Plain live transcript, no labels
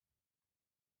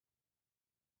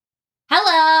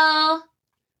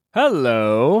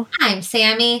Hello, I'm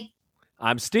Sammy,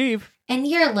 I'm Steve. and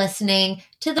you're listening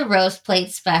to the Roast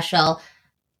Plate Special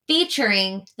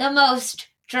featuring the most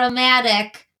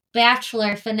dramatic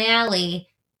Bachelor finale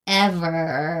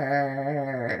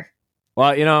ever.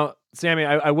 Well, Sammy,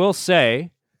 I will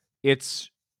say it's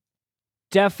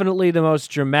definitely the most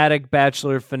dramatic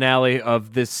Bachelor finale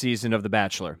of this season of The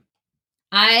Bachelor.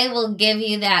 I will give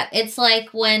you that. It's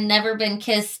like when Never Been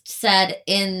Kissed said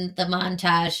in the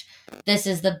montage, "This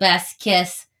is the best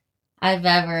kiss I've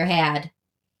ever had."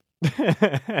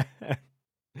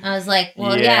 I was like,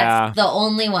 well, yeah, Yeah. it's the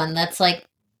only one that's like,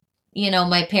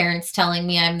 my parents telling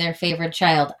me I'm their favorite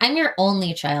child. I'm your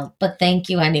only child, but thank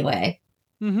you anyway.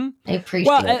 Mm-hmm. I appreciate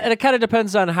Well, it. and it kind of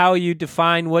depends on how you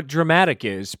define what dramatic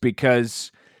is,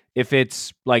 because if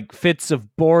it's like fits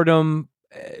of boredom,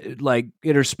 like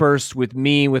interspersed with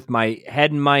me with my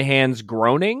head in my hands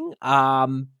groaning,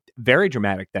 very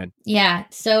dramatic then. Yeah,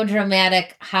 so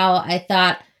dramatic how I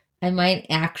thought I might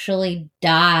actually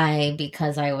die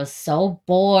because I was so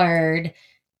bored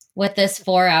with this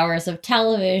 4 hours of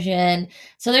television.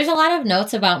 So there's a lot of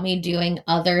notes about me doing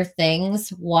other things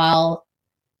while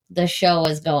the show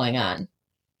is going on.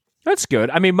 That's good.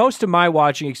 I mean, most of my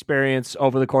watching experience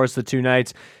over the course of the 2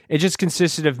 nights, it just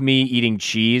consisted of me eating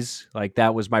cheese. Like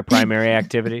that was my primary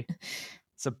activity.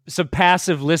 Some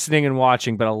passive listening and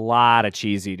watching, but a lot of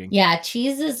cheese eating. Yeah,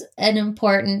 cheese is an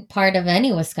important part of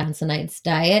any Wisconsinite's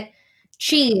diet.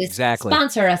 Cheese, Exactly.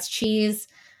 sponsor us, cheese.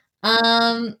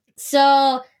 But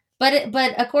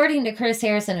according to Chris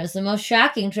Harrison, it was the most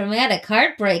shocking, dramatic,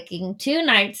 heartbreaking 2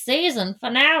 night season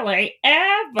finale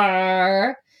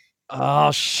ever.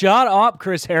 Oh, shut up,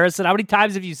 Chris Harrison. How many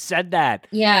times have you said that?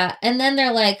 Yeah, and then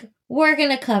they're like, we're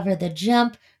gonna cover the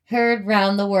jump heard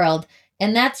round the world.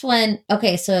 And that's when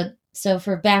so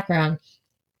for background,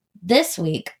 this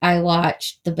week I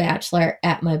watched The Bachelor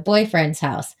at my boyfriend's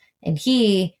house, and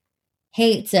he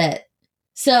hates it.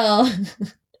 So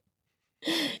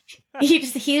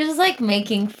he was like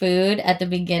making food at the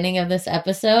beginning of this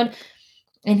episode,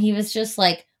 and he was just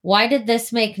like, why did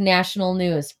this make national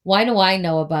news? Why do I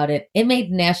know about it? It made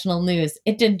national news.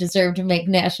 It didn't deserve to make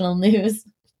national news.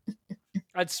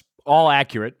 That's all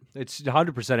accurate. It's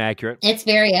 100% accurate. It's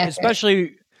very accurate.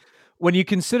 Especially when you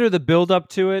consider the build up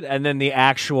to it and then the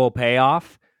actual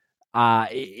payoff.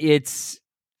 It's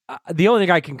the only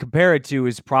thing I can compare it to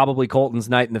is probably Colton's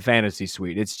night in the fantasy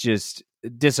suite. It's just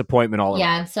disappointment all around.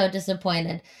 Yeah, I'm so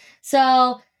disappointed.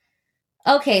 So,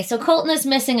 okay, so Colton is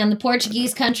missing on the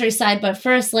Portuguese countryside, but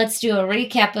first let's do a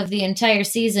recap of the entire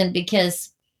season because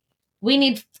we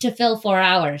need to fill 4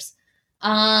 hours.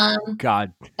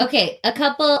 God. Okay,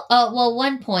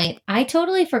 one point. I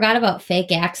totally forgot about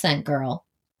fake accent girl.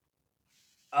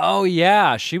 Oh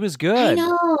yeah, she was good. I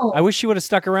know. I wish she would have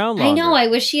stuck around longer. I know. I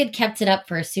wish she had kept it up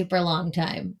for a super long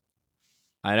time.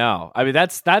 I know. I mean,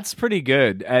 that's pretty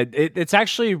good. It's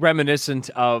actually reminiscent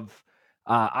of.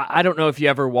 I don't know if you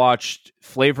ever watched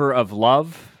Flavor of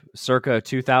Love, circa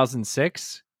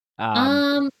 2006. But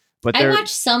I watched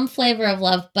some Flavor of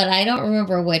Love, but I don't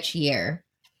remember which year.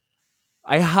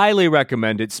 I highly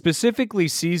recommend it, specifically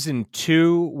season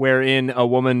 2, wherein a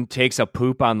woman takes a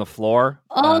poop on the floor,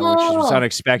 which was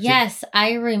unexpected. Yes,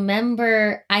 I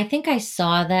remember. I think I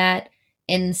saw that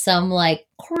in some like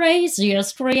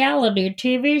craziest reality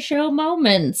TV show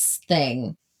moments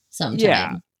thing sometime.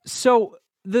 Yeah. So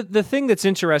the thing that's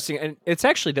interesting, and it's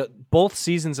actually both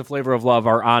seasons of Flavor of Love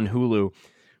are on Hulu,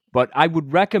 but I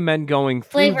would recommend going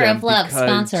through Flavor of Love,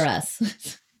 sponsor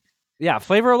us. Yeah,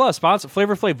 Flavor of Love, sponsor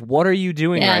Flavor Flav. What are you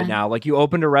doing right now? Like you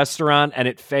opened a restaurant and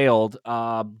it failed.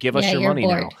 Give us your money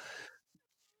now.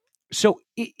 So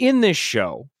in this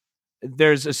show,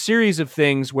 there's a series of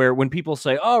things where when people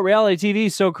say, "Oh, reality TV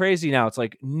is so crazy now," it's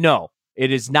like, no,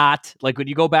 it is not. Like when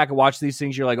you go back and watch these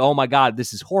things, you're like, "Oh my God,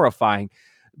 this is horrifying."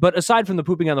 But aside from the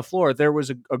pooping on the floor, there was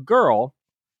a girl,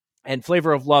 and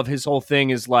Flavor of Love, his whole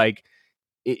thing is like,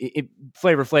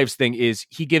 Flavor Flav's thing is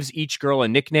he gives each girl a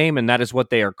nickname, and that is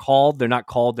what they are called. They're not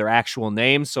called their actual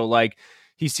name. So like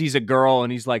he sees a girl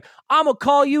and he's like, "I'm gonna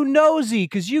call you Nosy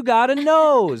because you got a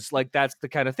nose." Like that's the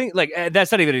kind of thing. Like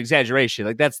that's not even an exaggeration.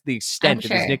 Like that's the extent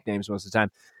of his nicknames most of the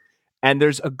time. And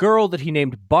there's a girl that he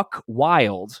named Buck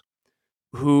Wild,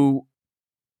 who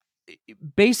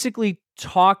basically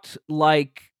talked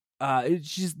like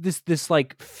she's this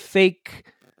like fake.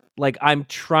 Like I'm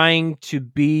trying to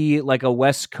be like a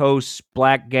West Coast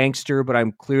black gangster, but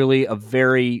I'm clearly a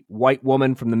very white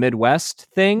woman from the Midwest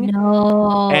thing.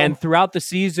 No. And throughout the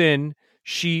season,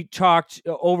 she talked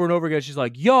over and over again. She's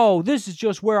like, "Yo, this is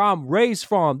just where I'm raised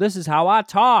from. This is how I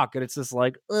talk." And it's just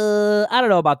like, I don't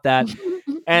know about that.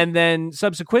 And then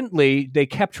subsequently, they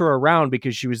kept her around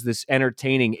because she was this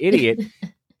entertaining idiot.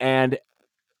 And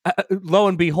lo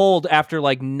and behold, after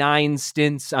like 9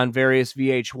 stints on various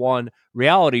VH1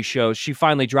 reality shows, she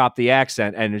finally dropped the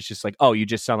accent, and it's just like, oh, you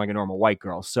just sound like a normal white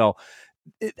girl. So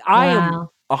I am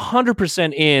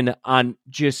 100% in on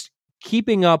just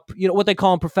keeping up, what they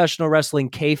call in professional wrestling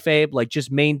kayfabe, like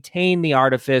just maintain the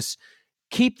artifice,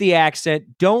 keep the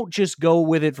accent. Don't just go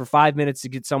with it for 5 minutes to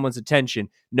get someone's attention.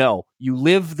 No, you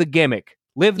live the gimmick.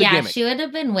 Live the gimmick. She would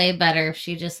have been way better if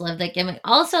she just lived the gimmick.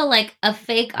 Also, like a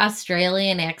fake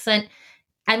Australian accent,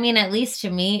 I mean, at least to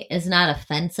me, is not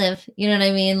offensive. You know what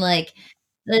I mean? Like,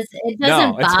 it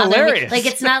doesn't bother me. Like,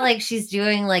 it's not like she's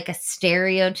doing like a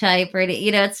stereotype or,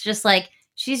 it's just like,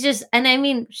 she's just, and I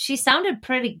mean, she sounded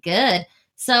pretty good.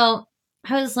 So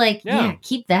I was like, yeah,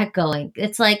 keep that going.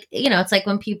 It's like, it's like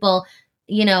when people,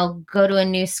 go to a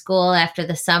new school after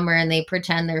the summer and they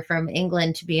pretend they're from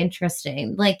England to be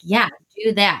interesting. Like, yeah,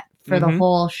 do that for the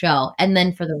whole show and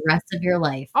then for the rest of your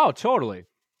life. Oh, totally.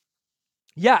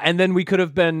 Yeah, and then we could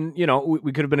have been,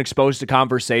 we could have been exposed to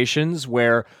conversations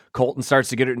where Colton starts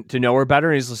to get to know her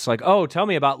better. And he's just like, oh, tell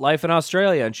me about life in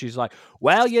Australia. And she's like,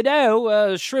 well,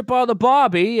 shrimp on the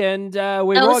barbie and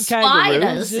we rode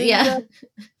kangaroos. And,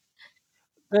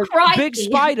 big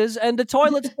spiders and the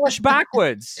toilets flush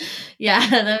backwards. Yeah,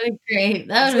 that would be great.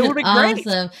 That would be awesome.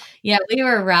 Great. Yeah, we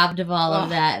were robbed of all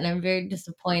of that, and I'm very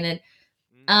disappointed.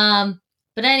 But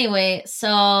anyway,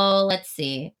 so let's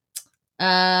see.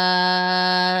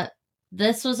 This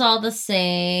was all the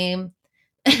same.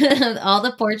 All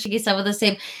the Portuguese stuff was the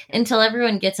same until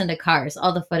everyone gets into cars.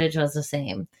 All the footage was the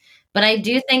same. But I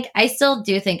still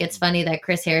do think it's funny that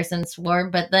Chris Harrison swore.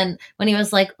 But then when he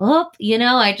was like, oh,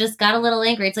 I just got a little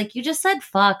angry. It's like, you just said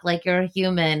fuck, like you're a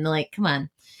human. Like, come on.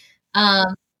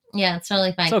 Yeah, it's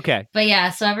totally fine. It's okay. But yeah,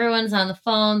 so everyone's on the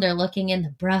phone. They're looking in the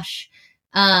brush.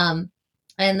 And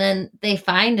then they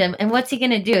find him. And what's he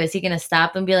going to do? Is he going to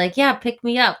stop and be like, yeah, pick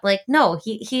me up? Like, no,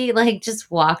 he like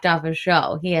just walked off a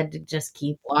show. He had to just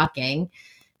keep walking.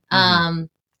 And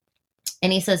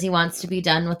he says he wants to be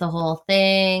done with the whole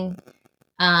thing.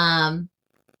 I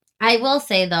will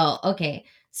say, though, okay,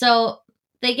 so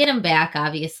they get him back,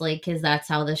 obviously, because that's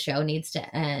how the show needs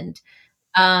to end.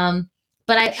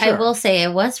 But I will say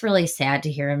it was really sad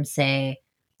to hear him say,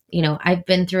 I've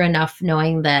been through enough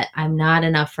knowing that I'm not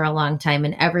enough for a long time.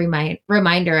 And every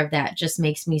reminder of that just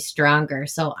makes me stronger.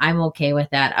 So I'm okay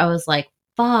with that. I was like,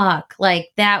 fuck,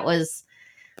 like that was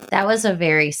a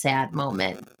very sad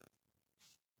moment.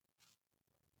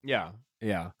 Yeah.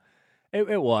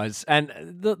 It was. And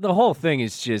the whole thing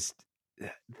is just,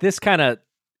 this kind of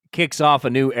kicks off a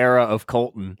new era of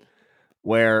Colton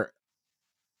where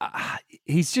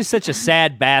he's just such a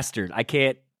sad bastard. I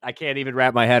can't even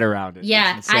wrap my head around it.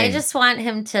 Yeah, I just want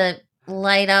him to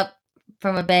light up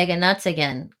from a bag of nuts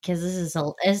again, because this is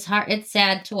it's hard. It's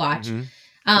sad to watch. And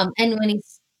when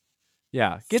he's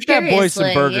get that boy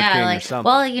some Burger King or something.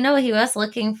 Well, he was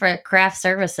looking for craft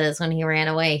services when he ran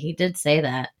away. He did say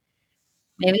that.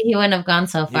 Maybe he wouldn't have gone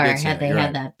so far had they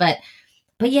had that. But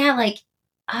yeah, like,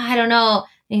 I don't know.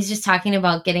 He's just talking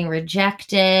about getting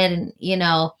rejected and,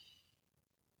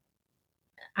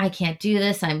 I can't do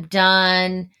this. I'm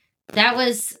done. That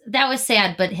was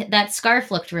sad, but that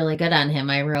scarf looked really good on him,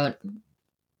 I wrote.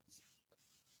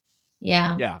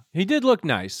 Yeah. Yeah, he did look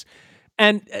nice.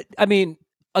 And I mean,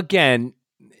 again,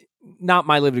 not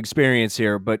my lived experience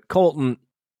here, but Colton,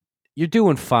 you're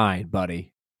doing fine,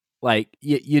 buddy. Like,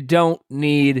 you don't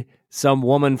need some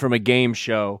woman from a game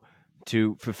show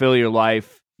to fulfill your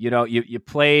life. You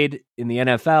played in the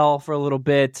NFL for a little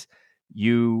bit.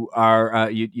 You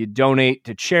are you donate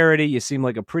to charity. You seem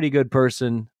like a pretty good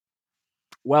person,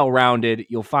 well-rounded.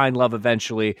 You'll find love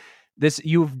eventually.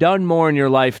 You've done more in your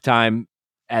lifetime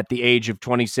at the age of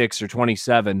 26 or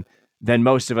 27 than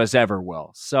most of us ever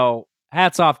will. So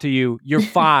hats off to you. You're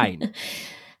fine.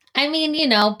 I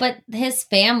mean, but his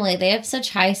family, they have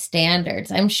such high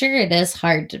standards. I'm sure it is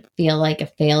hard to feel like a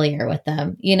failure with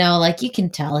them. Like you can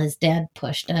tell his dad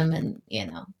pushed him and,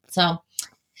 so.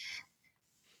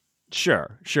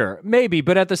 Sure. Maybe.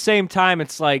 But at the same time,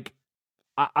 it's like,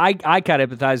 I kind of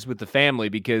empathize with the family,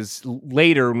 because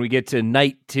later when we get to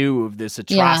night 2 of this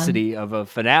atrocity of a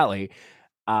finale,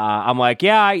 I'm like,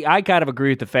 I kind of agree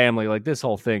with the family. Like, this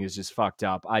whole thing is just fucked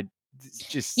up.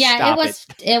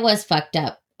 It was fucked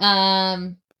up.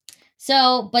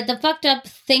 But the fucked up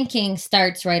thinking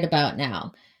starts right about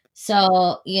now.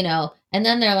 So, and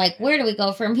then they're like, where do we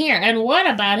go from here? And what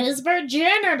about his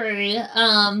virginity?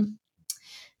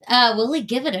 Will he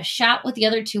give it a shot with the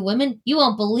other 2 women? You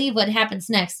won't believe what happens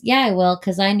next. Yeah, I will,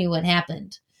 because I knew what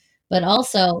happened. But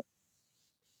also,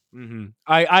 Mm-hmm.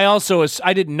 I also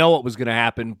I didn't know what was going to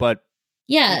happen, but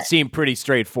it seemed pretty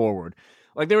straightforward.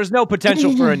 Like there was no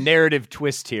potential for a narrative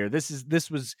twist here. This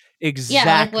was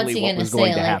exactly what was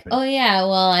going to happen. Oh yeah,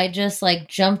 well I just like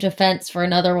jumped a fence for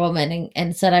another woman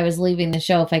and said I was leaving the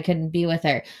show if I couldn't be with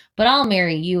her, but I'll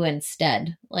marry you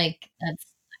instead. Like that's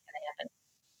not gonna happen.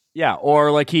 Yeah,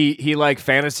 or like he like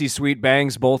fantasy sweet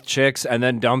bangs both chicks and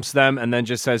then dumps them and then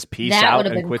just says peace out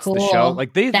and quits the show.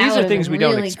 Like these are things we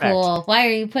don't expect. Cool. Why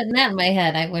are you putting that in my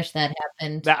head? I wish that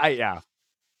happened. Yeah.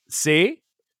 See?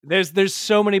 There's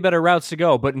so many better routes to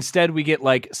go, but instead we get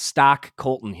like stock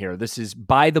Colton here. This is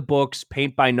by the books,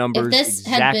 paint by numbers. If this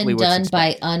had been done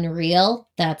by Unreal,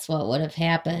 that's what would have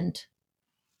happened.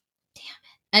 Damn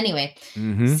it. Anyway,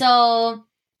 so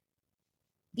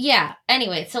yeah.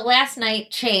 Anyway, so last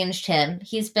night changed him.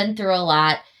 He's been through a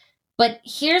lot, but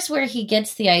here's where he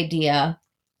gets the idea.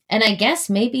 And I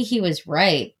guess maybe he was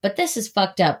right, but this is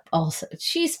fucked up also.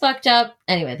 She's fucked up.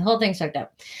 Anyway, the whole thing's fucked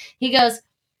up. He goes,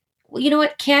 well, you know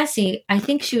what, Cassie, I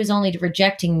think she was only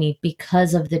rejecting me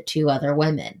because of the two other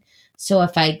women. So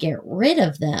if I get rid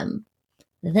of them,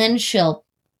 then she'll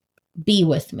be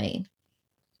with me.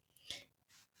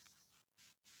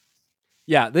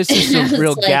 Yeah, this is some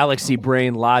real like, galaxy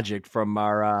brain logic from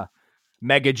our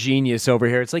mega genius over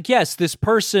here. It's like, yes, this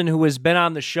person who has been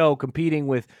on the show competing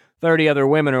with 30 other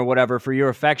women or whatever for your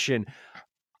affection,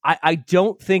 I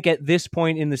don't think at this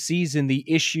point in the season the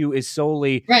issue is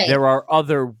solely there are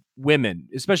other women,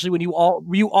 especially when you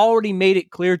already made it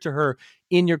clear to her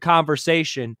in your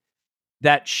conversation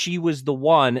that she was the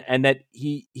one and that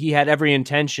he had every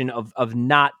intention of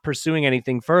not pursuing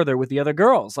anything further with the other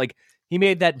girls. Like he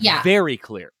made that very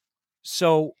clear.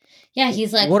 So yeah,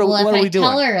 he's like, well, if I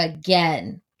tell her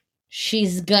again,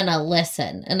 she's gonna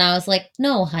listen. And I was like,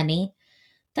 no, honey,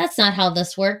 that's not how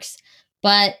this works.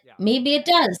 But maybe it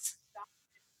does.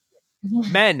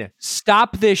 Men,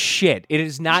 stop this shit. It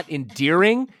is not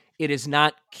endearing. It is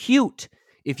not cute.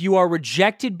 If you are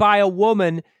rejected by a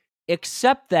woman,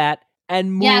 accept that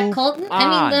and move on. Yeah, Colton,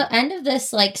 I mean, the end of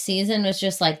this like season was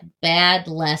just like bad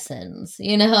lessons.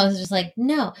 You know, I was just like,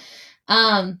 no.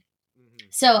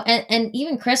 So, and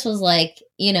even Chris was like,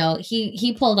 you know,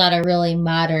 he pulled out a really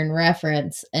modern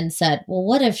reference and said, well,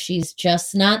 what if she's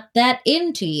just not that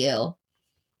into you?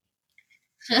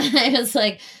 I was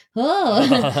like,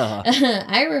 oh,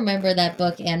 I remember that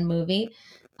book and movie.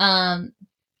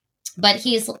 But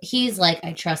he's like,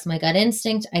 I trust my gut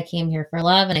instinct. I came here for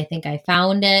love and I think I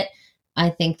found it. I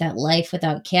think that life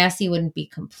without Cassie wouldn't be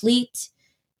complete.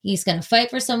 He's going to fight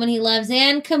for someone he loves.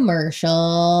 And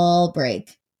commercial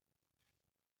break.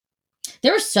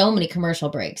 There were so many commercial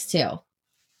breaks too.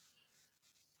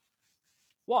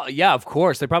 Well, yeah, of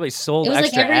course. They probably sold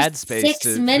extra like ad space 6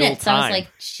 to minutes. Fill time. I was like,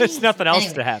 there's nothing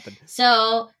else to happen.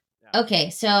 So, okay,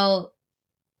 so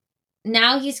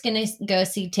now he's going to go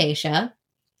see Tayshia,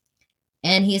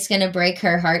 and he's going to break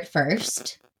her heart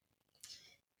first.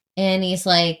 And he's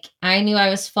like, I knew I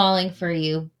was falling for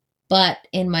you, but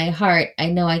in my heart, I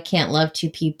know I can't love two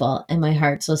people, and my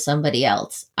heart's with somebody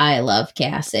else. I love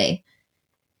Cassie.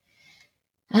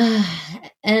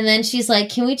 And then she's like,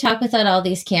 can we talk without all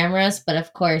these cameras? But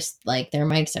of course, like their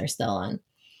mics are still on.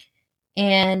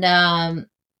 And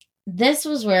this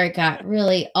was where it got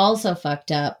really also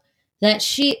fucked up that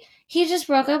he just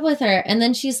broke up with her. And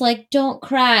then she's like, don't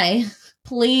cry,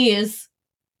 please.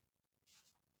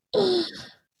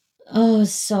 Oh,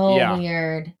 so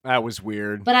weird. That was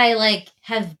weird. But I like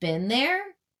have been there.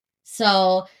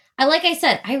 So like I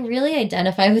said, I really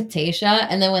identify with Tayshia.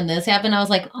 And then when this happened, I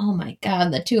was like, oh my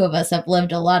God, the two of us have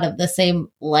lived a lot of the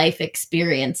same life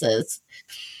experiences.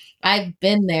 I've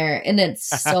been there and it's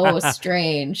so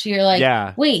strange. You're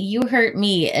like, wait, you hurt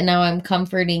me and now I'm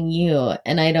comforting you.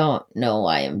 And I don't know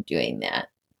why I'm doing that.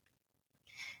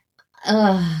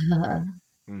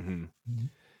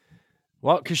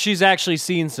 Well, because she's actually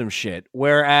seen some shit.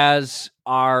 Whereas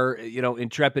our,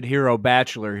 intrepid hero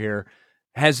bachelor here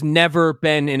has never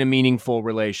been in a meaningful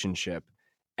relationship.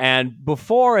 And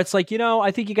before, it's like,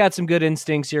 I think you got some good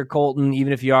instincts here, Colton,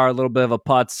 even if you are a little bit of a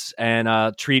putz and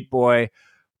a treat boy.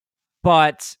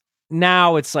 But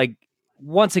now it's like,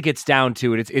 once it gets down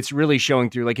to it, it's really showing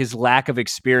through like his lack of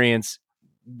experience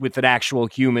with an actual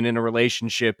human in a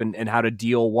relationship and how to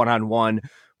deal one-on-one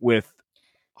with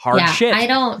hard shit. I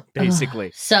don't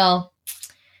basically. So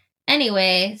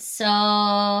anyway,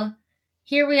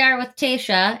 here we are with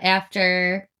Tayshia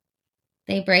after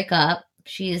they break up.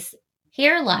 She's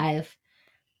here live.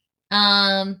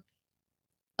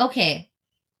 Okay.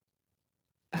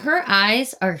 Her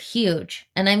eyes are huge,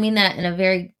 and I mean that in a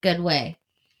very good way.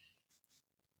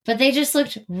 But they just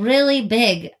looked really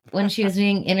big when she was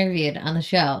being interviewed on the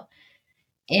show.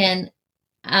 And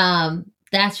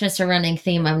that's just a running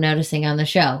theme I'm noticing on the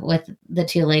show with the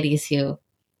two ladies who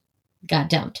got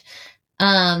dumped.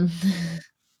 Well,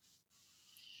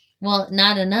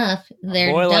 not enough.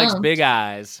 They're boy dumped. Likes big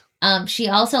eyes. She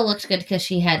also looked good because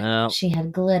she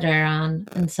had glitter on,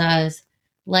 and so I was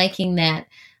liking that.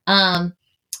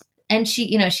 And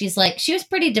she, she's like, she was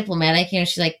pretty diplomatic.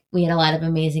 She's like, we had a lot of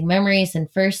amazing memories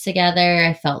and first together.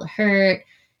 I felt hurt.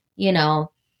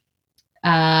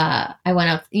 I went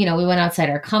out, we went outside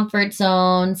our comfort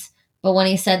zones. But when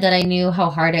he said that, I knew how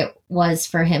hard it was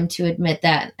for him to admit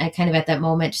that. I kind of at that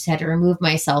moment just had to remove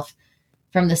myself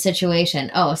from the situation.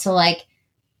 I was like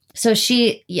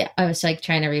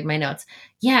trying to read my notes.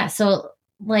 Yeah. So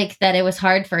like that it was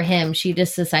hard for him. She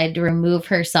just decided to remove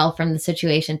herself from the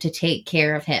situation to take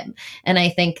care of him. And I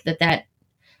think that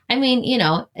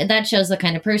shows the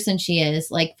kind of person she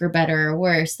is, like, for better or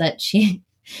worse, that she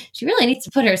really needs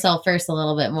to put herself first a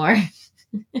little bit more.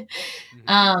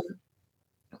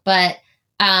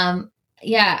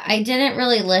 Yeah, I didn't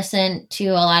really listen to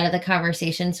a lot of the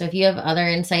conversation. So if you have other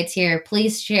insights here,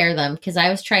 please share them, because I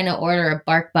was trying to order a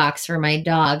bark box for my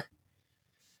dog.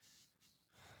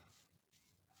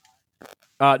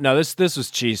 No, this was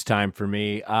cheese time for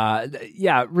me.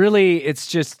 Yeah, really, it's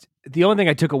just the only thing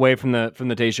I took away from the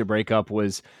Tayshia breakup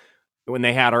was when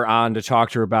they had her on to talk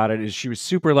to her about it, is she was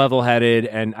super level-headed,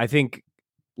 and I think,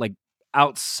 like,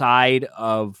 outside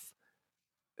of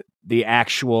the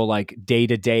actual, like,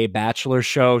 day-to-day Bachelor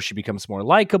show, she becomes more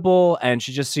likable, and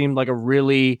she just seemed like a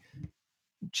really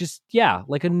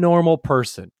like a normal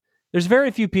person. There's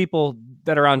very few people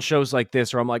that are on shows like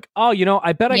this where I'm like, oh,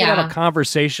 I bet I can have a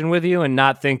conversation with you and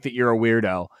not think that you're a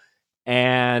weirdo.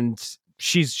 And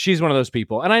she's one of those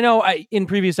people. And I know in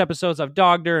previous episodes I've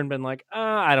dogged her and been like,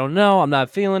 I don't know, I'm not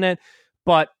feeling it.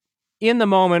 But in the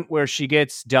moment where she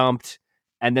gets dumped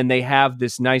and then they have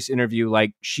this nice interview,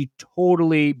 like, she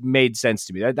totally made sense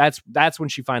to me. That's when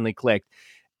she finally clicked.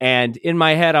 And in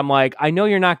my head, I'm like, I know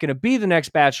you're not going to be the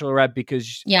next Bachelorette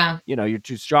because, you're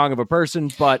too strong of a person.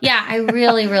 But yeah, I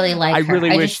really, really like her. I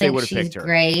really wish they would have picked her.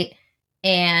 Great.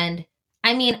 And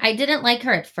I mean, I didn't like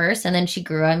her at first, and then she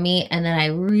grew on me, and then I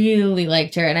really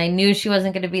liked her. And I knew she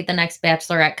wasn't going to be the next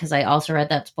Bachelorette because I also read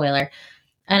that spoiler.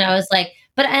 And I was like,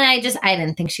 I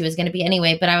didn't think she was going to be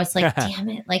anyway. But I was like, damn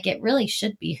it. Like, it really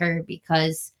should be her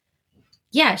because,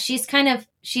 yeah, she's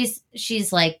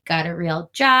like got a real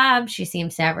job. She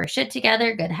seems to have her shit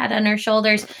together, good head on her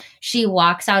shoulders. She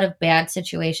walks out of bad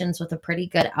situations with a pretty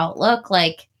good outlook.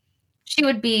 Like, she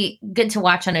would be good to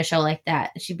watch on a show like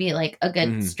that. She'd be like a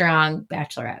good, strong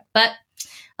Bachelorette. But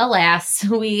alas,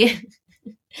 we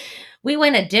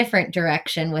went a different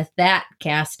direction with that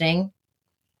casting.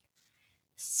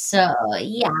 So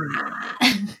yeah.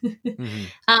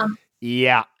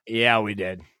 Yeah, we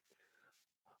did.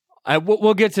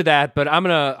 We'll get to that, but I'm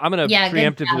gonna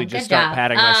preemptively just start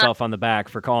patting myself on the back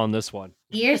for calling this one.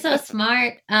 You're so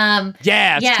smart.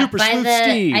 Super smooth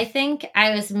Steve. I think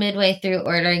I was midway through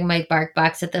ordering my bark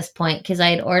box at this point because I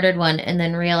had ordered one and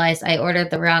then realized I ordered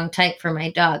the wrong type for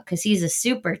my dog because he's a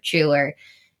super chewer,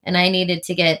 and I needed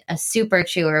to get a super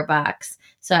chewer box.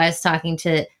 So I was talking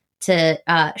to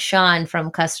Sean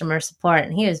from customer support,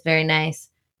 and he was very nice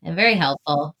and very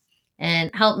helpful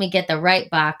and helped me get the right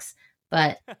box.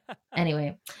 But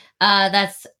anyway,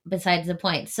 that's besides the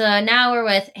point. So now we're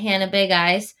with Hannah Big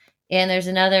Eyes, and there's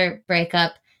another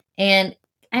breakup. And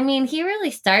I mean, he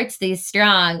really starts these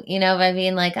strong, by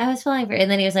being like, I was falling for it. And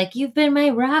then he was like, you've been my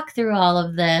rock through all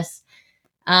of this.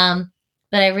 But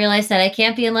I realized that I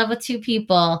can't be in love with two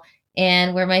people,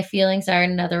 and where my feelings are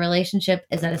in another relationship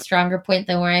is at a stronger point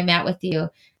than where I'm at with you.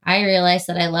 I realized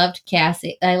that I love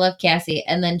Cassie,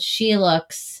 and then she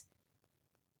looks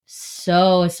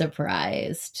so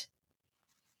surprised.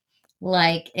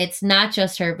 Like, it's not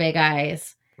just her big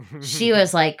eyes. She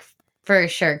was like for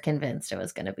sure convinced it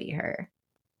was going to be her.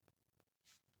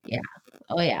 Yeah.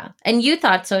 Oh yeah. And you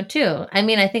thought so too. I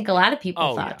mean, I think a lot of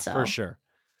people thought so. For sure.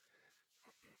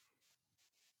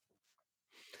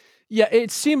 Yeah,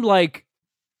 it seemed like,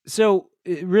 so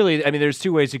really, I mean, there's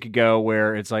two ways it could go,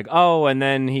 where it's like, oh, and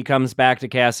then he comes back to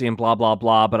Cassie and blah, blah,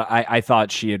 blah. But I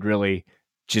thought she had really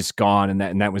just gone,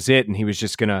 and that was it, and he was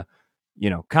just gonna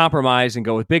compromise and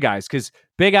go with Big Eyes, because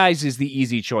Big Eyes is the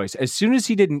easy choice. As soon as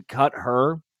he didn't cut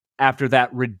her after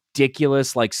that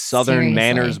ridiculous, like, Southern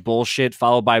manners bullshit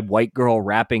followed by white girl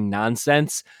rapping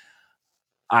nonsense,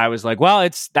 I was like, well,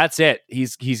 that's it.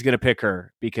 He's gonna pick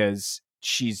her because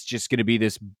she's just gonna be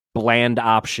this bland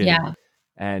option. Yeah.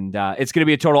 And it's gonna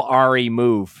be a total Ari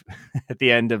move at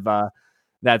the end of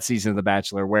that season of The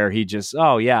Bachelor, where he just,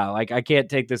 like, I can't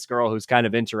take this girl who's kind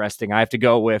of interesting. I have to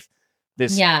go with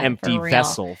this empty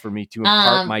vessel for me to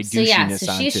impart my douchiness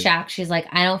so she's onto. shocked. She's like,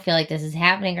 I don't feel like this is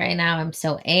happening right now. I'm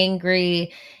so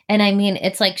angry. And I mean,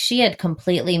 it's like she had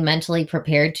completely mentally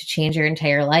prepared to change her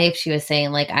entire life. She was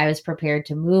saying, like, I was prepared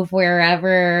to move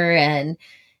wherever, and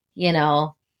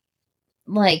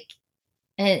like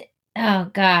it.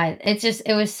 Oh God,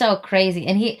 it was so crazy.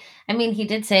 And he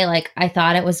did say, like, I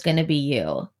thought it was going to be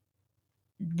you.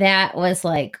 That was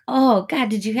like, oh God,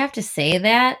 did you have to say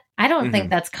that? I don't think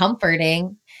that's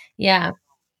comforting. Yeah.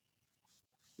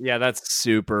 Yeah, that's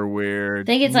super weird.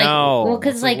 I think it's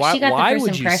because like she got the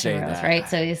first impression rose, right?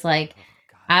 So he's like,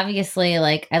 obviously,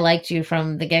 like, I liked you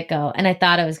from the get-go, and I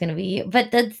thought it was going to be you.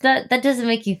 But that doesn't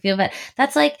make you feel bad.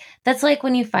 That's like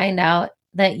when you find out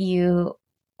that you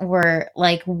were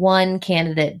like one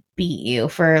candidate beat you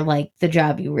for like the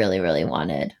job you really, really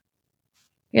wanted.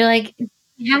 You're like,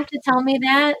 you have to tell me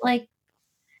that? Like,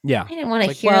 yeah, I didn't want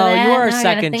to hear that. You're a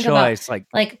second choice. Like,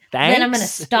 thanks? Then I'm going to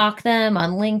stalk them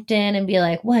on LinkedIn and be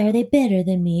like, why are they better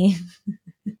than me?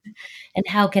 And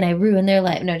how can I ruin their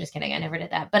life? No, just kidding. I never did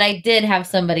that. But I did have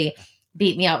somebody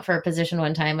beat me out for a position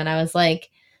one time, and I was like,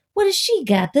 what has she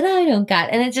got that I don't got?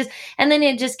 And then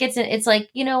it just gets, it's like,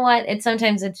 you know what?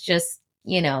 Sometimes it's just,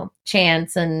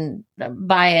 chance and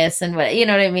bias and what, you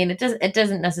know what I mean? It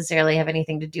doesn't necessarily have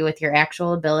anything to do with your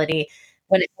actual ability.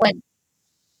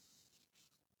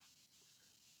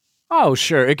 Oh,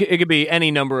 sure. It could be any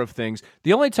number of things.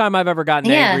 The only time I've ever gotten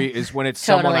angry is when it's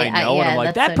someone I know, and I'm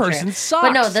like, that person sucks.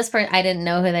 But no, this person, I didn't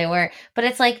know who they were. But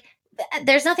it's like,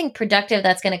 there's nothing productive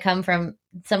that's going to come from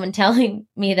someone telling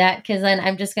me that, because then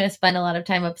I'm just going to spend a lot of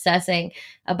time obsessing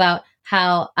about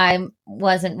how I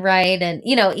wasn't right. And,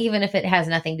 even if it has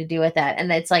nothing to do with that.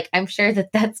 And it's like, I'm sure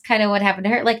that that's kind of what happened to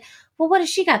her. Like, well, what has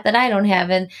she got that I don't have?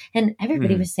 And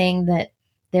everybody was saying that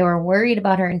they were worried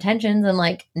about her intentions, and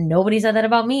like, nobody said that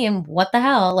about me. And what the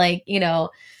hell? Like,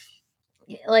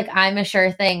 like, I'm a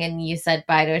sure thing, and you said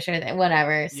bye to a sure thing,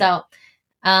 whatever. Yeah. So,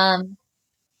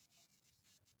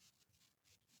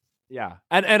 yeah.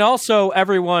 And also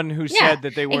everyone who said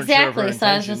that they weren't sure of her intentions, so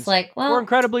I was just like, well, we're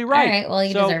incredibly right. All right, well,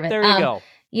 you deserve it. There you go.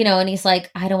 And he's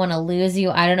like, I don't want to lose you.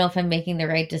 I don't know if I'm making the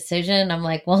right decision. I'm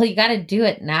like, well, you got to do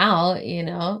it now,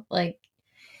 like,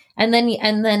 and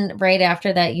then right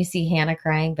after that, you see Hannah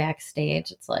crying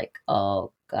backstage. It's like,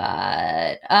 oh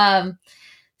God.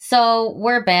 So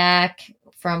we're back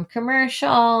from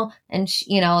commercial, and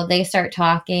they start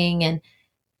talking, and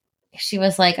she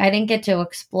was like, I didn't get to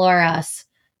explore us.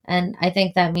 And I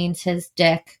think that means his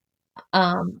dick.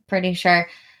 Pretty sure.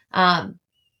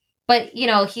 But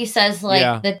he says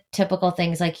like the typical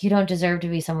things, like, you don't deserve to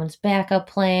be someone's backup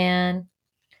plan.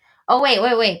 Oh,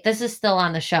 wait. This is still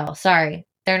on the show. Sorry.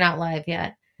 They're not live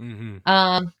yet.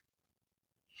 Mm-hmm.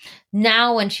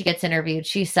 Now when she gets interviewed,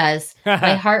 she says,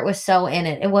 my heart was so in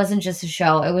it. It wasn't just a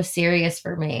show. It was serious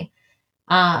for me.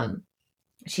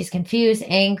 She's confused,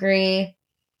 angry.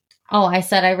 Oh, I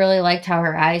said I really liked how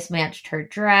her eyes matched her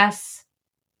dress.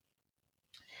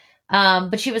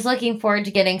 But she was looking forward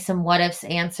to getting some what ifs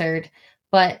answered.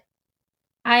 But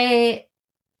I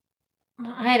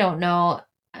don't know.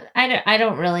 I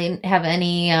don't really have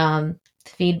any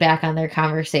feedback on their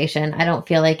conversation. I don't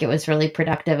feel like it was really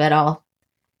productive at all.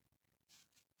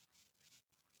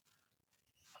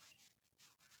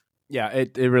 Yeah,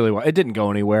 it really was. It didn't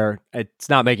go anywhere. It's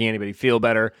not making anybody feel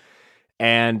better.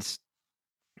 And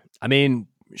I mean,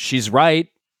 she's right.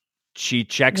 She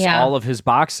checks all of his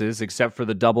boxes except for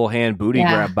the double hand booty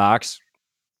grab box,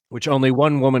 which only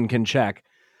one woman can check.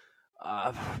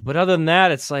 But other than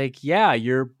that, it's like, yeah,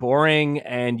 you're boring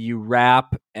and you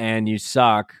rap and you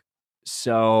suck.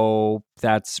 So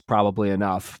that's probably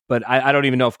enough. But I don't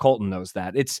even know if Colton knows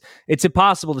that. It's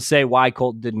impossible to say why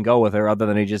Colton didn't go with her other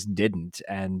than he just didn't.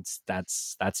 And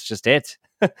that's just it.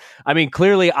 I mean,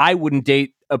 clearly I wouldn't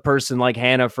date a person like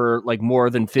Hannah for like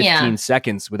more than 15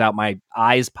 seconds without my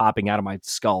eyes popping out of my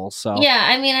skull. So yeah,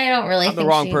 I mean, I don't really think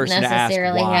she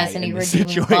necessarily has any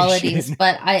redeeming qualities,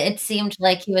 but it seemed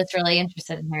like he was really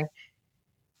interested in her.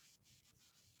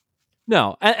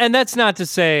 No, and that's not to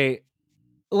say,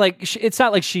 like, it's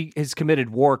not like she has committed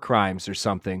war crimes or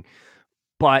something,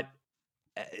 but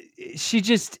she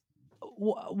just.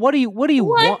 What do you want?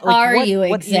 Like, what are you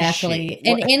exactly?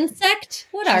 An insect?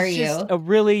 What are you? Just a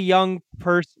really young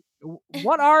person.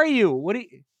 What are you? What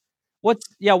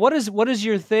is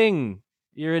your thing?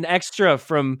 You're an extra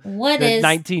from the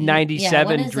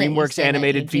 1997 DreamWorks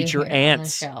animated feature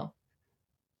Ants.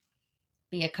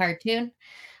 Be a cartoon.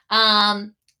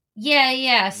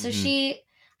 Yeah. So she.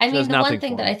 I mean, the one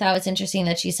thing that I thought was interesting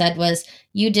that she said was,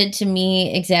 "You did to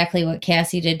me exactly what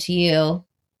Cassie did to you."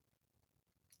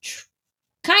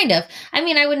 Kind of. I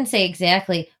mean, I wouldn't say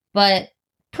exactly, but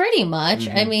Pretty much.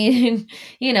 I mean,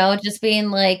 just being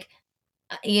like,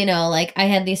 like I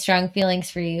had these strong feelings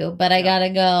for you, but I gotta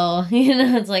go.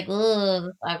 It's like, ugh,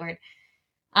 it's awkward.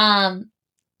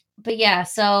 But yeah,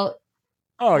 so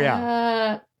oh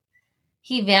yeah,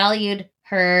 he valued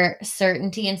her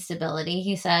certainty and stability,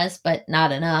 he says, but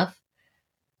not enough.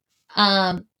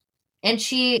 And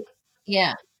she,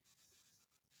 yeah.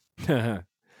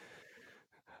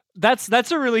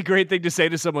 That's a really great thing to say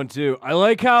to someone too. I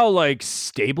like how like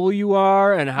stable you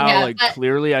are and how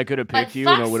clearly I could have picked you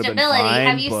and it would have been fine.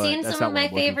 Have you seen some of my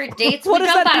favorite dates? What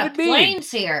does that even mean? Planes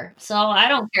here, so I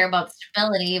don't care about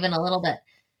stability even a little bit.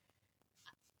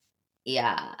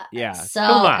 Yeah. Yeah.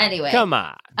 So anyway, come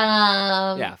on.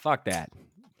 Yeah. Fuck that.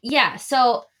 Yeah.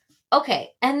 So okay,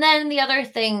 and then the other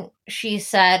thing she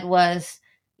said was,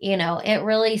 it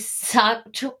really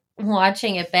sucked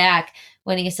watching it back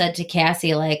when he said to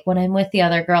Cassie, like, when I'm with the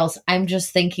other girls, I'm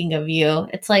just thinking of you.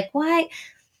 It's like, why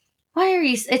are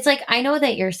you? It's like, I know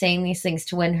that you're saying these things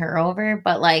to win her over,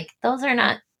 but like, those are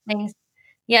not things.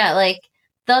 Yeah, like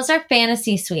those are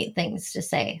fantasy suite things to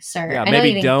say, sir. Yeah, I know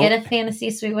you didn't get a fantasy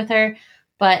suite with her,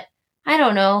 but I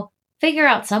don't know. Figure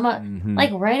out some, like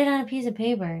write it on a piece of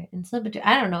paper and slip it to,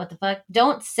 I don't know what the fuck.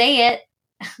 Don't say it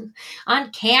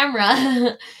on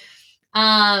camera.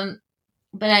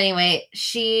 But anyway,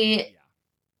 she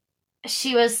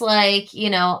was like,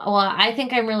 well, I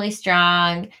think I'm really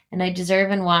strong and I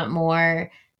deserve and want more.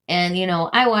 And,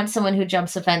 I want someone who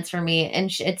jumps the fence for me.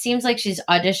 And it seems like she's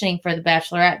auditioning for The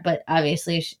Bachelorette, but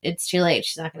obviously it's too late.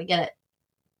 She's not going to get it.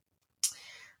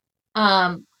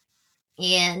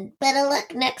 And better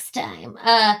luck next time.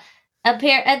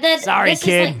 Sorry, this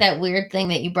kid. Is like that weird thing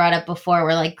that you brought up before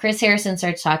where like Chris Harrison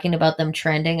starts talking about them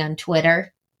trending on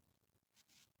Twitter.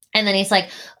 And then he's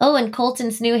like, oh, and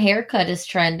Colton's new haircut is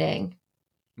trending.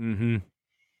 Mm-hmm.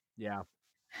 Yeah.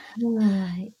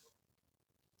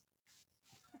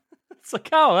 It's like,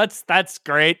 oh, that's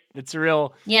great. It's a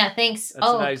real. Yeah, thanks.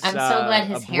 Nice, I'm so glad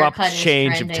his haircut is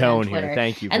change of tone here.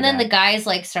 Thank you. And then the guys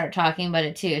like start talking about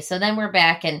it too. So then we're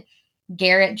back and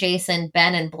Garrett, Jason,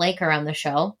 Ben, and Blake are on the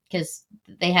show because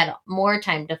they had more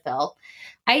time to fill.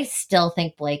 I still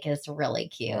think Blake is really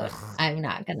cute. I'm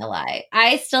not going to lie.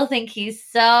 I still think he's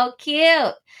so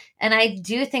cute. And I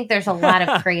do think there's a lot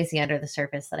of crazy under the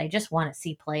surface that I just want to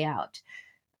see play out.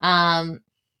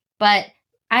 But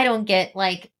I don't get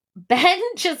like Ben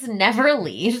just never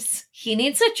leaves. He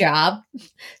needs a job.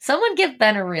 Someone give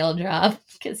Ben a real job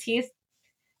because he's.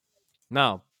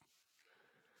 No.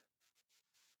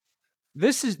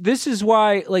 This is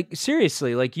why, like,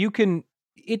 seriously, like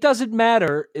it doesn't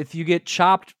matter if you get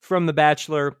chopped from The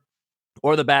Bachelor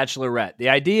or The Bachelorette. The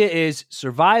idea is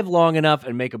survive long enough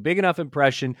and make a big enough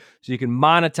impression so you can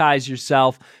monetize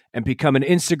yourself and become an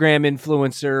Instagram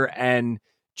influencer and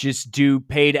just do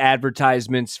paid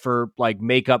advertisements for like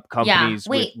makeup companies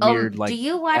with weird like do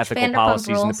you watch ethical Vanderpump policies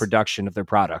Rules? in the production of their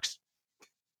products.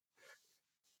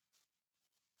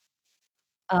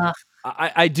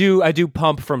 I do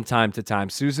pump from time to time.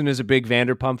 Susan is a big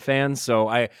Vanderpump fan, so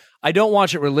I don't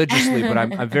watch it religiously, but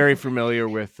I'm very familiar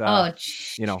with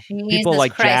people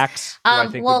like Christ. Jax. Who I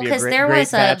think would be a great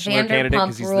was a Bachelor candidate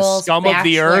because he's the scum of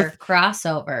the earth.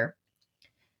 Crossover.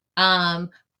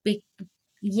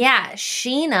 Yeah,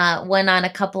 Sheena went on a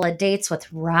couple of dates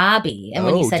with Robbie, and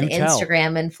when you said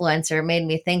Instagram influencer, it made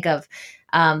me think of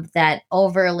that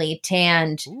overly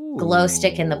tanned glow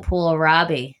stick in the pool,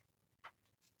 Robbie.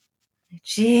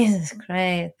 Jesus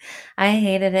Christ. I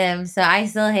hated him. So I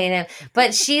still hate him.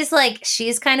 But she's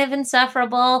kind of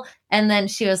insufferable. And then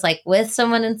she was like with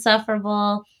someone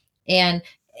insufferable. And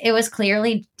it was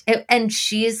clearly, and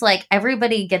she's like,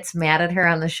 everybody gets mad at her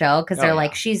on the show because they're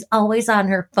like, she's always on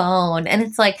her phone. And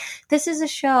it's like, this is a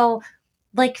show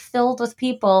like filled with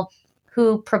people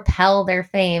who propel their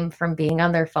fame from being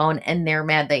on their phone. And they're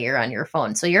mad that you're on your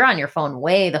phone. So you're on your phone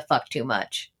way the fuck too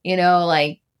much,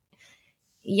 like.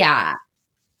 Yeah.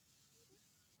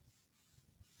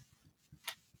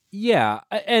 Yeah,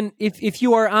 and if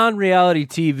you are on reality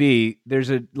TV,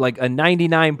 there's a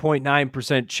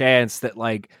 99.9% chance that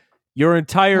like your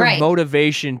entire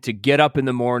motivation to get up in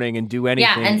the morning and do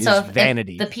anything and so is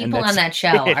vanity. If the people on that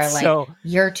show are like,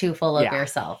 you're too full of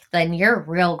yourself, then you're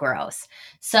real gross.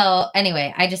 So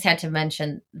anyway, I just had to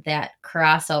mention that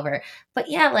crossover. But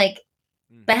yeah, like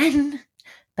Ben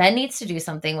needs to do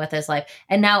something with his life.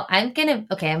 And now I'm going to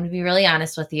be really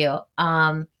honest with you.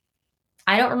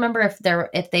 I don't remember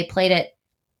if they played it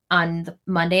on the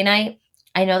Monday night.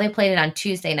 I know they played it on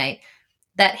Tuesday night.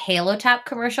 That Halo Top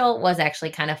commercial was actually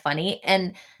kind of funny.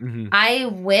 And I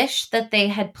wish that they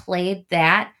had played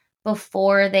that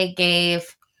before they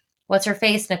gave, what's her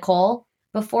face, Nicole,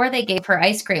 before they gave her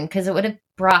ice cream, because it would have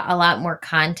brought a lot more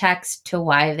context to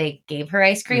why they gave her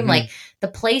ice cream. Like the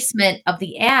placement of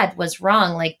the ad was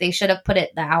wrong. Like they should have put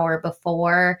it the hour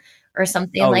before or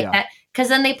something that. Because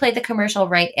then they played the commercial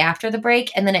right after the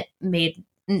break, and then it made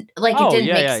it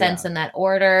didn't make sense in that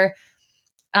order.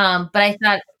 But I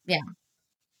thought, yeah.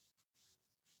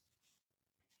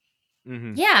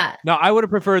 No, I would have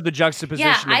preferred the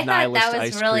juxtaposition of nihilist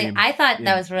ice cream. I thought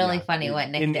that was really funny what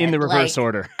Nick did. In the reverse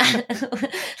order.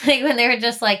 Like when they were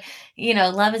just like,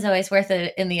 love is always worth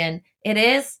it in the end. It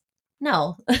is?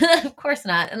 No, of course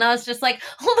not. And I was just like,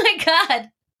 oh my God,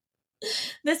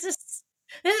 this is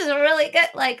really good.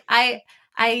 Like I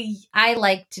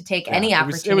like to take any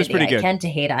opportunity I can to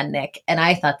hate on Nick. And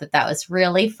I thought that was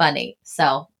really funny.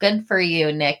 So good for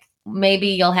you, Nick. Maybe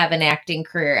you'll have an acting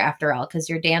career after all, because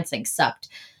your dancing sucked.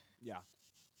 Yeah.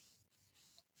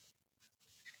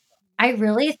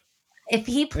 If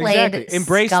he played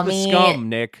embrace scummy, the scum,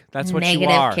 Nick. That's what you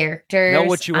are. Negative characters know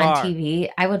what you on are. TV,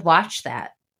 I would watch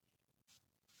that.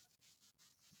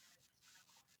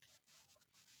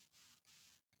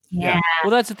 Yeah. Well,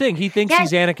 that's the thing. He thinks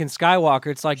he's Anakin Skywalker.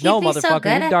 It's like, no,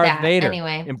 motherfucker, you're Darth Vader.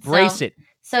 Anyway, embrace it.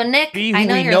 So Nick, be who I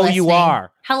know we you're know listening. You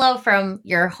are. Hello from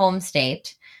your home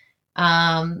state.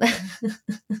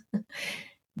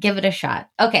 Give it a shot.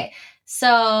 Okay.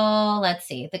 So let's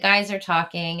see. The guys are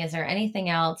talking. Is there anything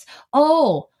else?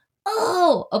 Oh,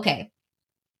 okay.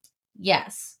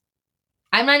 Yes.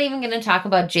 I'm not even going to talk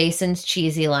about Jason's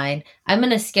cheesy line. I'm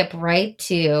going to skip right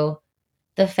to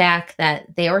the fact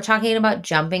that they were talking about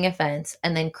jumping a fence,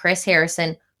 and then Chris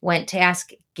Harrison went to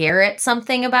ask Garrett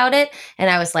something about it. And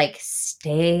I was like,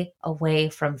 stay away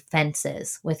from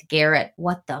fences with Garrett.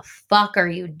 What the fuck are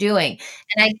you doing?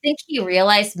 And I think he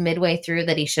realized midway through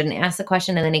that he shouldn't ask the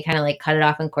question. And then he kind of like cut it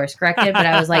off and course corrected. But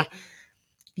I was like,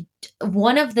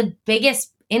 one of the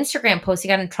biggest Instagram posts he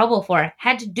got in trouble for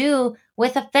had to do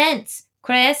with a fence.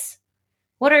 Chris,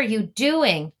 what are you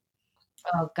doing?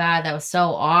 Oh God, that was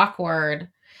so awkward.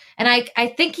 And I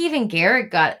think even Garrett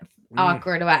got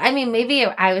awkward about it. I mean, maybe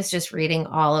I was just reading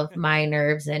all of my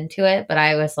nerves into it, but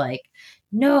I was like,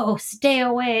 no, stay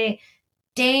away.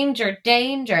 Danger,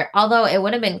 danger. Although it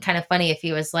would have been kind of funny if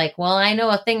he was like, well, I know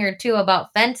a thing or two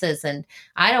about fences and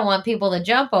I don't want people to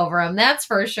jump over them. That's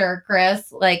for sure,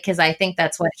 Chris. Like, because I think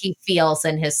that's what he feels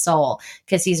in his soul,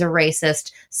 because he's a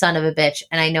racist son of a bitch.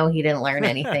 And I know he didn't learn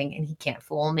anything and he can't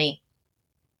fool me.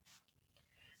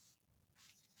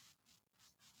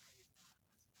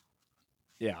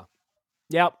 Yeah.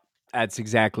 Yep. That's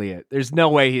exactly it. There's no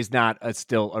way he's not I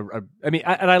mean,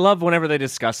 I love whenever they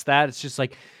discuss that. It's just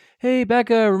like, hey,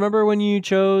 Becca, remember when you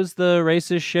chose the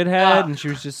racist shithead? And she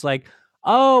was just like,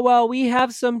 oh, well, we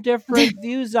have some different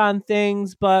views on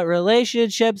things, but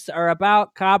relationships are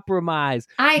about compromise.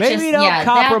 Maybe we don't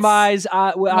compromise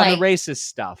on the racist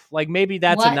stuff. Like, maybe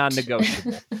that's a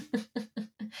non-negotiable.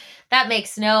 That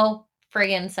makes no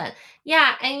friggin' sense.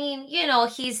 Yeah, I mean,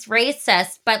 he's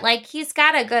racist, but like he's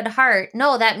got a good heart.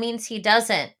 No, that means he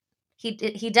doesn't.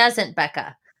 He doesn't,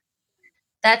 Becca.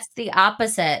 That's the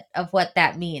opposite of what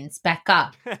that means,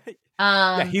 Becca.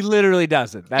 Yeah, he literally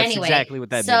doesn't. That's exactly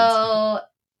what that means. So,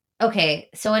 okay,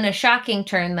 so in a shocking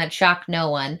turn that shocked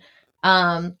no one,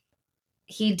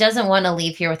 he doesn't want to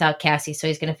leave here without Cassie, so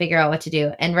he's going to figure out what to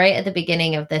do. And right at the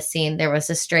beginning of this scene, there was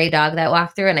a stray dog that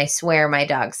walked through, and I swear my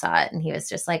dog saw it, and he was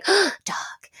just like, oh, dog.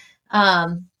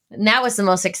 And that was the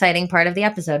most exciting part of the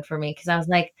episode for me, because I was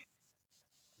like,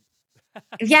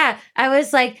 yeah, I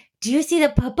was like, do you see the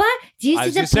papa? Do you see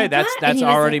the papa? Say, that's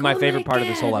already like, my favorite part of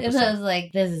this whole episode. And I was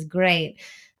like, this is great.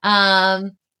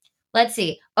 Let's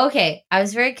see. Okay, I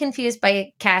was very confused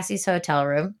by Cassie's hotel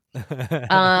room.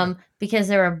 Because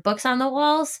there were books on the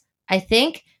walls, I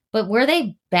think, but were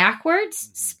they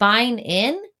backwards, spine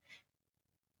in?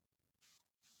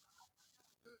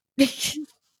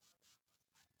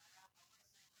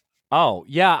 Oh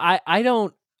yeah, I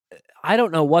don't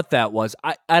know what that was.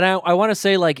 I want to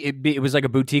say like it was like a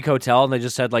boutique hotel, and they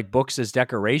just had like books as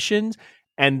decorations,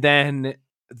 and then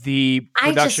the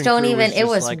production I just don't even. It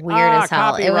was like, weird as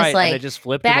hell. It was like they just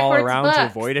flipped them all around books to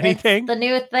avoid anything. It's the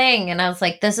new thing, and I was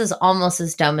like, this is almost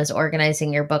as dumb as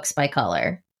organizing your books by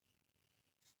color.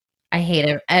 I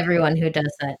hate everyone who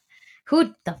does that.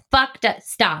 Who the fuck does?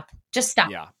 Stop. Just stop.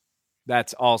 Yeah.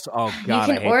 That's also, oh God,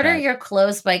 you can order your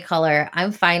clothes by color.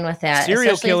 I'm fine with that.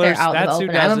 Serial especially killers, if they're out in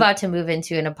the open. I'm about to move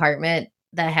into an apartment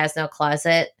that has no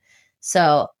closet.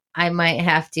 So I might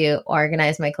have to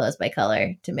organize my clothes by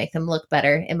color to make them look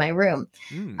better in my room.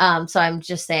 So I'm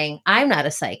just saying I'm not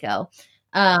a psycho.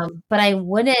 But I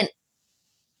wouldn't.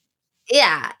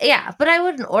 Yeah. But I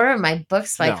wouldn't order my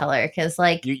books by color because,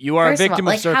 like, you are a victim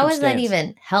of circumstance. How is that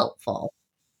even helpful?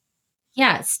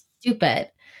 Yeah,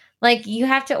 stupid. Like, you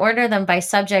have to order them by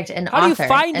subject and How author. Do you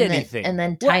find anything? And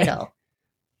then title.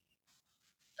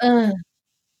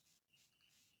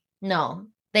 No,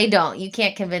 they don't. You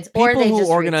can't convince. People or they who just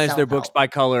organize their books by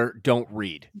color don't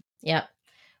read. Yep.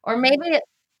 Or maybe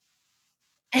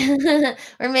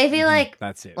or maybe like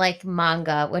that's it. Like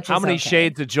manga, which how is many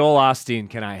shades of Joel Osteen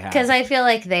can I have? Because I feel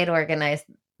like they'd organize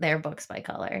their books by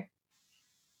color.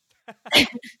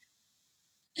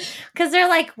 Because they're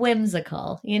like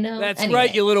whimsical, you know? That's anyway.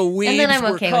 Right, you little weebs. And then I'm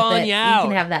okay with it. You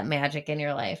can have that magic in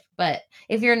your life. But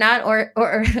if you're not or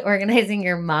organizing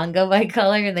your manga by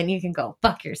color, then you can go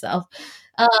fuck yourself.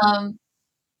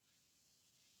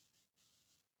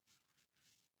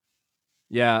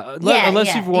 Yeah,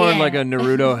 unless you've worn like a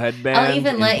Naruto headband. I'll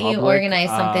even let public, you organize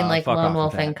something like Lone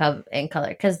Wolf in color,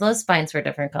 because those spines were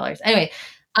different colors. Anyway,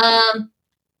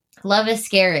 love is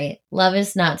scary. Love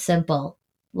is not simple.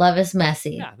 Love is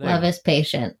messy. Love is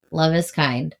patient. Love is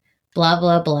kind. Blah,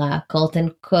 blah, blah.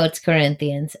 Colton quotes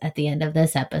Corinthians at the end of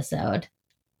this episode.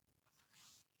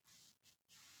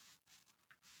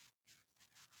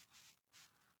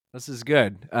 This is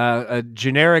good. A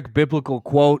generic biblical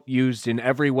quote used in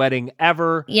every wedding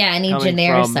ever. Yeah, and he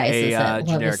genericizes it.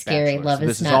 Love is scary. Love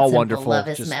is not simple. Wonderful. Love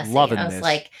is just messy. I was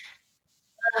like,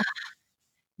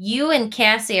 you and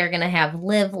Cassie are going to have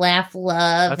live, laugh,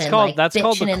 love, that's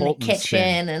bitching in the kitchen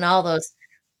spin. And all those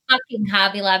fucking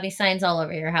Hobby Lobby signs all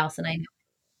over your house. And I know.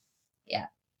 Yeah.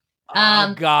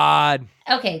 Oh, God.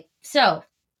 Okay, so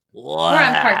we're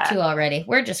on part 2 already.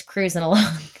 We're just cruising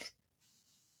along.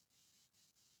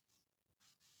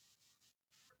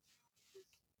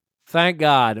 Thank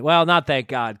God. Well, not thank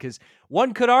God, because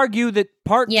one could argue that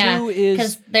part 2 is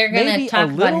because they're going to talk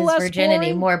about his virginity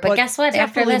boring, more. But guess what?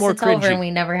 After this, it's cringy. Over, and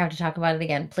we never have to talk about it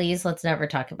again. Please, let's never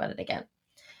talk about it again.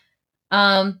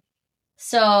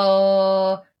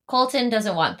 So Colton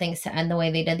doesn't want things to end the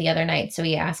way they did the other night, so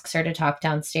he asks her to talk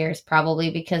downstairs, probably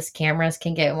because cameras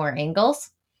can get more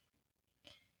angles.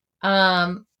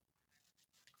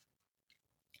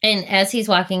 And as he's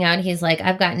walking out, he's like,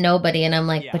 I've got nobody. And I'm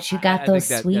like, yeah, but you got those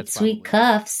sweet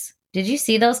cuffs. Did you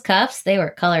see those cuffs? They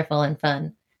were colorful and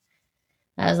fun.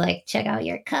 I was like, check out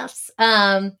your cuffs.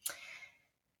 But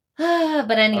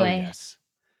anyway. Oh, yes.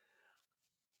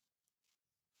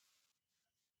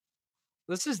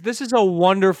 This is a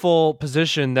wonderful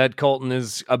position that Colton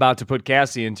is about to put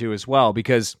Cassie into as well,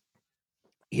 because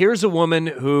here's a woman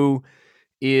who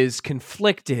is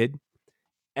conflicted.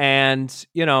 And,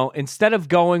 you know, instead of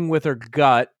going with her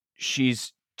gut,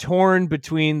 she's torn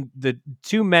between the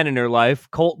two men in her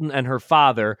life, Colton and her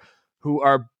father, who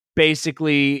are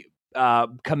basically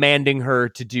commanding her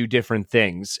to do different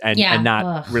things and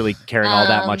not really caring all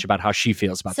that much about how she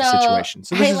feels about the situation.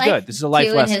 So this is good. This is a life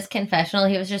lesson. In his confessional,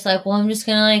 he was just like, well, I'm just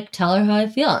going to like tell her how I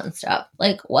feel and stuff.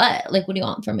 Like what? Like, what do you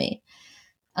want from me?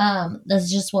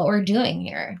 That's just what we're doing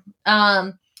here.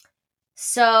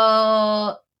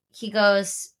 So he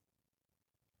goes,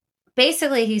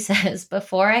 basically he says,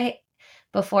 before I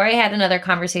had another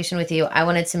conversation with you, I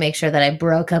wanted to make sure that I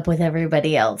broke up with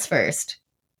everybody else first.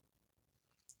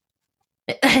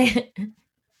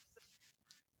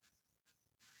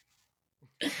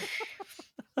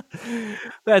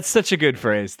 That's such a good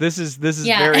phrase. This is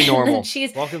very normal.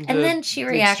 Welcome to then she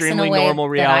reacts in a way normal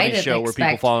reality show where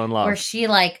people fall in love. Where she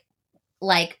like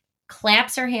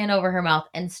claps her hand over her mouth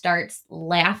and starts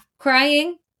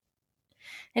crying.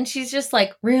 And she's just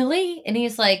like, really? And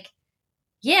he's like,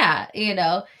 yeah, you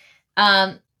know.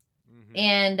 And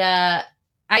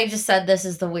I just said, this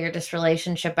is the weirdest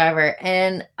relationship ever.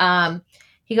 And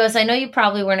he goes, I know you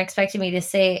probably weren't expecting me to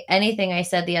say anything I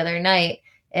said the other night.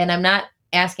 And I'm not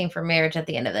asking for marriage at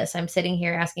the end of this. I'm sitting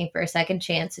here asking for a second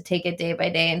chance to take it day by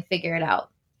day and figure it out.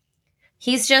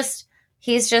 He's just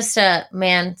a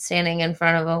man standing in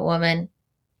front of a woman.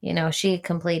 You know, she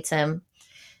completes him.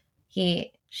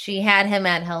 She had him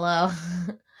at hello.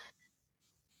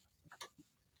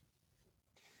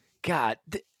 God.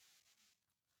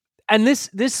 And this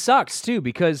sucks too,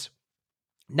 because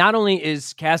not only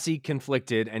is Cassie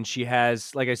conflicted and she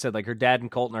has, like I said, like her dad and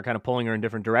Colton are kind of pulling her in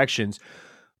different directions,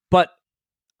 but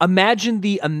imagine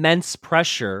the immense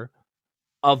pressure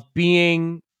of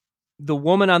being the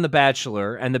woman on The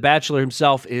Bachelor, and The Bachelor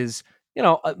himself is, you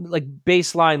know, like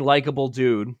baseline likable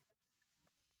dude.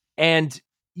 And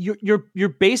you're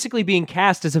basically being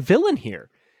cast as a villain here,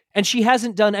 and she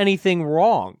hasn't done anything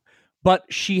wrong, but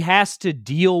she has to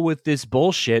deal with this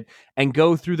bullshit and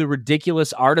go through the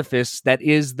ridiculous artifice that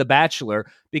is The Bachelor.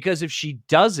 Because if she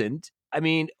doesn't, I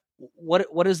mean,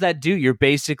 what does that do? You're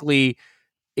basically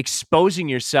exposing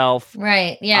yourself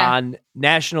on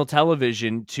national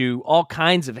television to all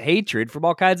kinds of hatred from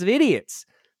all kinds of idiots.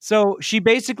 So she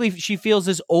feels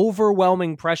this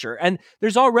overwhelming pressure, and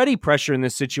there's already pressure in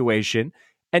this situation,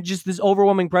 and just this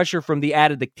overwhelming pressure from the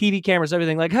TV cameras,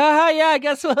 everything. Like, ha, yeah, I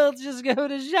guess we'll just give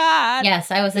it a shot. Yes,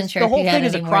 I wasn't sure if you had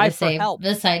any more to say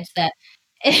besides that.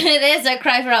 It is a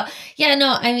cry for help. Yeah,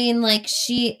 no, I mean, like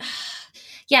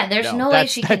there's no way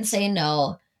she can say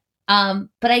no.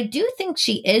 But I do think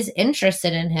she is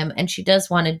interested in him, and she does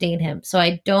want to date him. So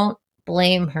I don't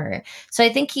blame her. So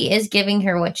I think he is giving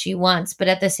her what she wants, but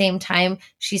at the same time,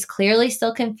 she's clearly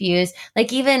still confused.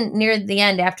 Like even near the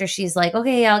end, after she's like,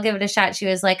 okay, I'll give it a shot, she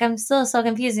was like, I'm still so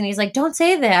confused. And he's like, don't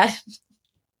say that.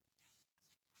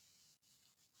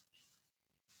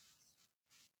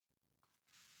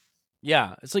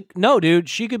 Yeah, it's like, no, dude,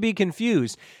 she could be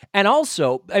confused. And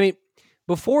also, I mean,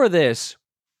 before this,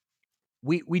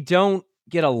 we don't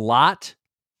get a lot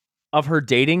of her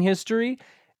dating history.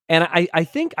 And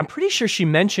I'm pretty sure she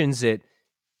mentions it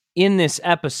in this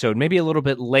episode, maybe a little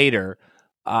bit later.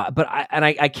 But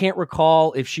I can't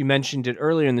recall if she mentioned it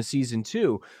earlier in the season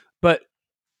too. But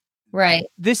right,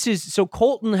 this is so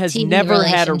Colton has never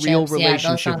had a real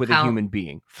relationship with a human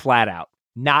being, flat out,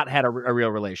 not had a real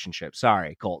relationship.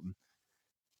 Sorry, Colton.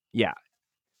 Yeah,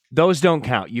 those don't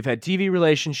count. You've had TV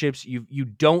relationships. You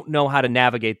don't know how to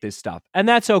navigate this stuff, and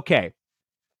that's okay.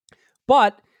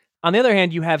 But on the other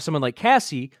hand, you have someone like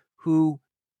Cassie who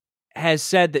has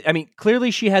said that, I mean, clearly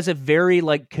she has a very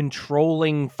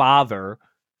controlling father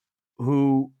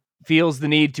who feels the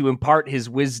need to impart his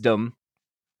wisdom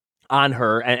on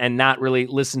her and not really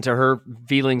listen to her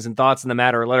feelings and thoughts in the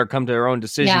matter, or let her come to her own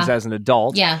decisions as an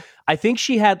adult. Yeah. I think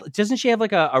doesn't she have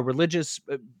a religious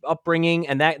upbringing,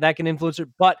 and that can influence her?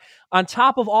 But on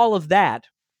top of all of that,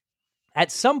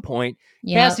 at some point,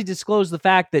 Cassie disclosed the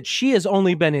fact that she has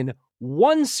only been in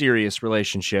one serious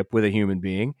relationship with a human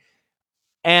being.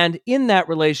 And in that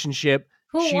relationship,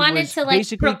 she wanted to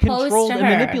basically controlled and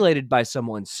manipulated by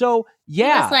someone. So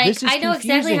yeah, this is I know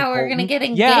exactly how we're going to get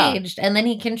engaged, and then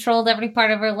he controlled every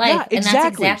part of her life, and that's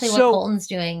exactly what Colton's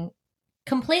doing.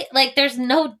 There's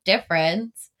no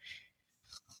difference.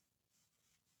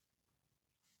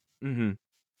 Mm-hmm.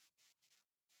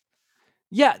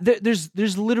 Yeah,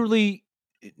 there's literally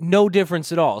no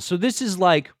difference at all. So this is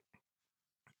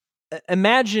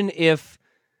imagine if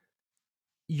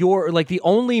you're the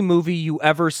only movie you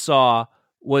ever saw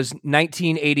was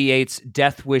 1988's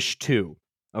Death Wish 2,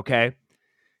 okay?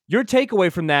 Your takeaway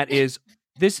from that is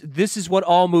this is what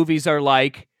all movies are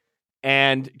like,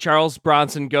 and Charles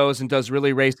Bronson goes and does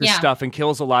really racist stuff and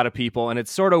kills a lot of people, and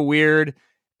it's sort of weird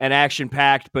and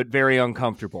action-packed, but very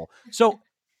uncomfortable. So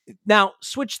now,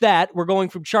 switch that. We're going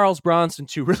from Charles Bronson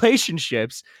to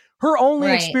relationships. Her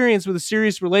only experience with a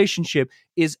serious relationship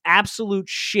is absolute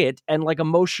shit and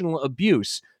emotional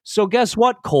abuse. So guess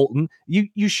what, Colton?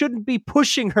 You shouldn't be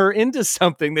pushing her into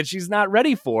something that she's not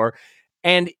ready for.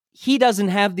 And he doesn't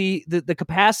have the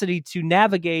capacity to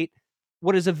navigate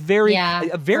what is a very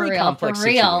complex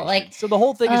situation. So the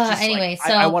whole thing is just anyway.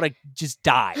 So I want to just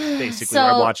die, basically. When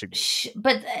I'm watching this.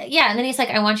 But and then he's like,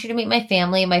 I want you to meet my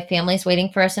family. My family's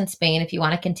waiting for us in Spain if you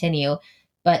want to continue.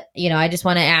 But, I just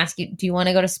want to ask you, do you want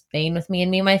to go to Spain with me and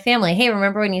meet my family? Hey,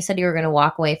 remember when you said you were going to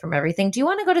walk away from everything? Do you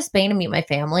want to go to Spain and meet my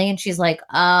family? And she's like,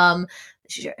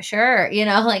 sure.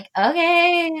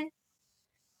 Okay.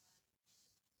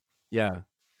 Yeah.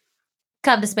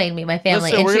 Come to Spain, meet my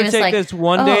family. Listen, and she was take this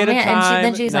one day at a time,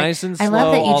 and she's nice and slow. I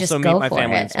love that you just go for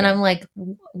it. And I'm like,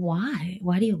 why?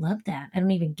 Why do you love that? I don't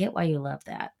even get why you love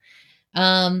that.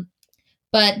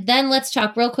 But then let's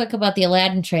talk real quick about the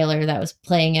Aladdin trailer that was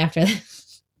playing after this.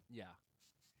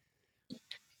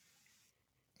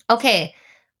 Okay,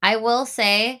 I will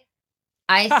say,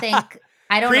 I think,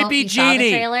 I don't know if you saw the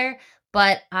trailer,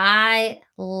 but I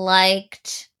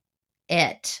liked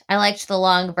it. I liked the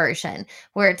long version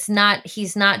where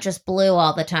he's not just blue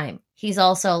all the time. He's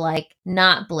also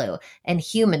not blue and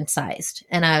human sized.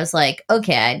 And I was like,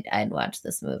 okay, I'd watch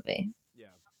this movie. Yeah.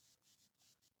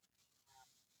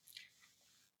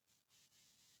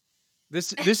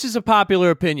 This is a popular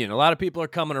opinion. A lot of people are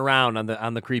coming around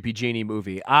on the Creepy Genie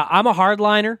movie. I'm a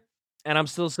hardliner, and I'm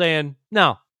still saying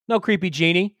no Creepy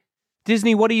Genie.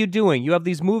 Disney, what are you doing? You have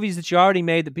these movies that you already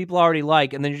made that people already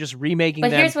like, and then you're just remaking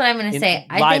them. But here's what I'm going to say.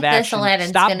 I think this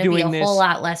Aladdin's going to be a whole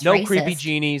lot less racist. No Creepy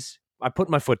Genies. I put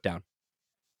my foot down.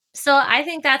 So I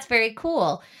think that's very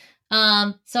cool.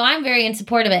 So I'm very in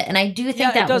support of it. And I do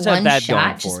think that one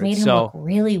shot just made him look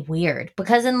really weird.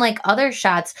 Because in other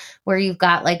shots where you've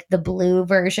got the blue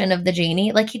version of the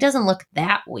genie, he doesn't look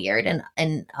that weird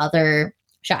in other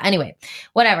shots. Anyway,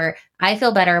 whatever. I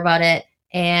feel better about it.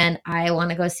 And I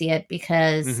want to go see it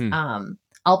because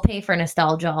I'll pay for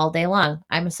nostalgia all day long.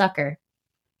 I'm a sucker.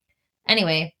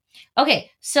 Anyway,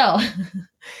 Okay, so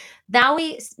now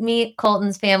we meet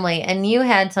Colton's family, and you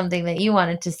had something that you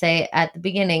wanted to say at the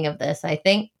beginning of this, I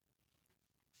think.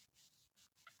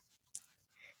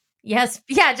 Yes.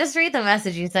 Yeah, just read the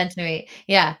message you sent to me.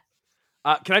 Yeah.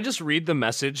 Can I just read the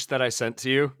message that I sent to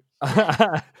you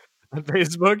on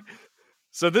Facebook?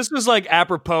 So this was like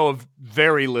apropos of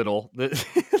very little.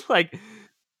 Like,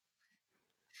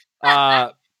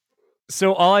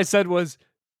 so all I said was,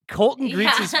 Colton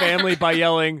greets his family by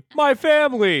yelling, "My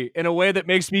family," in a way that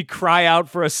makes me cry out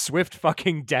for a swift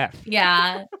fucking death.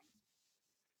 Yeah.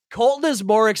 Colton is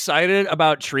more excited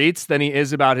about treats than he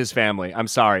is about his family. I'm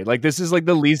sorry. Like, this is like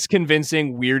the least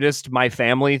convincing, weirdest my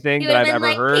family thing that I've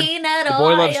ever heard. The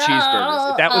boy loves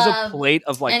cheeseburgers. If that was a plate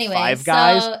of like Five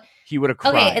Guys, he would have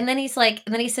cried. Okay, and then he's like,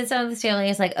 and then he sits down with his family and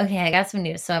he's like, okay, I got some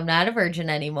news. So I'm not a virgin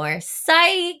anymore.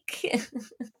 Psych.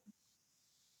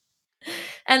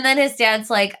 And then his dad's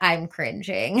like, I'm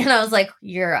cringing. And I was like,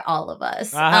 you're all of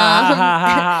us.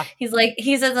 He's like,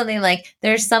 he said something like,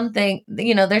 there's some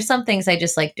things I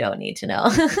just like don't need to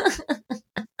know.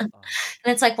 And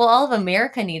it's like, well, all of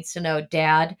America needs to know,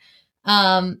 Dad.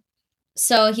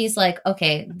 So he's like,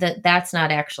 okay, that's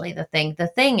not actually the thing. The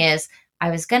thing is,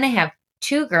 I was going to have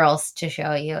 2 girls to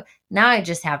show you. Now I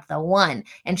just have the one.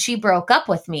 And she broke up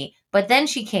with me. But then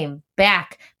she came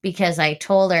back because I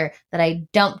told her that I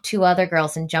dumped 2 other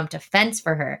girls and jumped a fence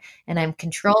for her. And I'm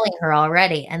controlling her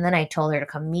already. And then I told her to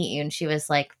come meet you. And she was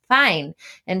like, fine.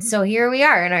 And so here we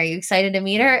are. And are you excited to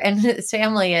meet her? And his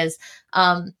family is,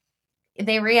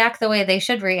 they react the way they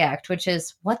should react, which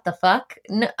is, what the fuck?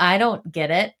 No, I don't get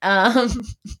it.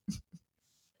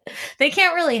 They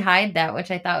can't really hide that, which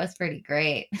I thought was pretty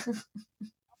great.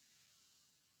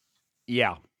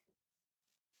 Yeah.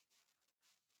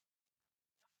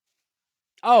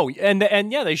 Oh,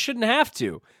 and yeah, they shouldn't have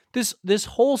to. This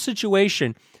whole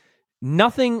situation,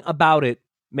 nothing about it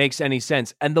makes any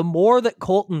sense. And the more that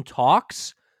Colton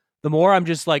talks, the more I'm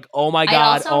just like, oh my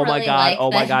God, oh my God,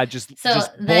 oh my God. Just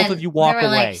both of you walk away.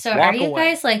 Like, so are you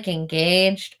guys like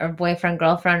engaged or boyfriend,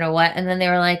 girlfriend or what? And then they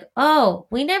were like, oh,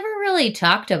 we never really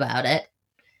talked about it.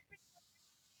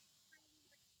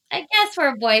 I guess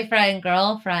we're boyfriend,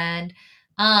 girlfriend.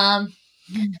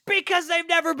 Because they've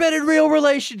never been in real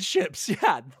relationships.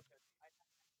 Yeah.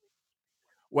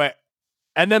 Wait.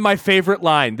 And then my favorite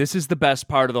line. This is the best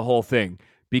part of the whole thing,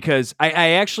 because I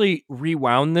actually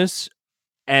rewound this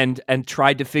and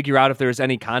tried to figure out if there's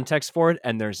any context for it,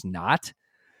 and there's not.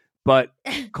 But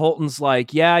Colton's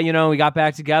like, yeah, we got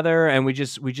back together and we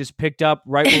just picked up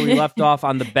right where we left off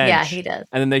on the bench. Yeah, he does.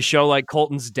 And then they show like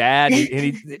Colton's dad,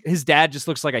 and his dad just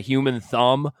looks like a human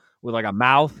thumb with like a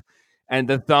mouth. And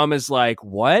the thumb is like,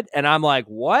 what? And I'm like,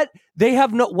 what? They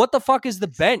have what the fuck is the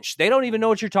bench? They don't even know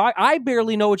what you're talking. I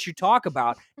barely know what you talk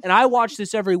about. And I watch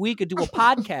this every week and do a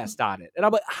podcast on it. And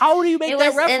I'm like, how do you make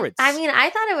that reference? I mean, I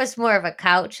thought it was more of a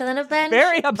couch than a bench.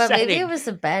 Very upsetting. But maybe it was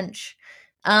a bench.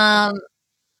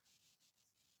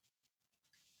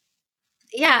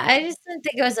 Yeah, I just didn't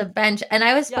think it was a bench, and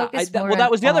I was focused more. Well, that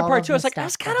was the other part too. I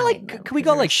was kind of like, can we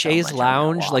go like Shay's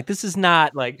Lounge? Like, this is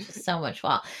not like so much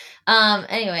wall.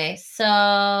 Anyway, so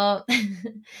a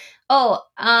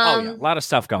lot of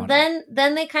stuff going on.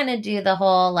 Then they kind of do the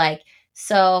whole like.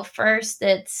 So first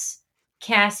it's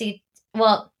Cassie.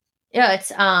 Well,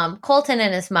 it's Colton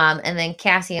and his mom, and then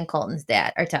Cassie and Colton's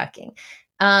dad are talking.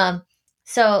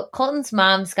 So Colton's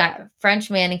mom's got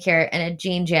French manicure and a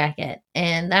jean jacket.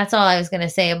 And that's all I was going to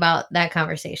say about that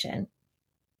conversation.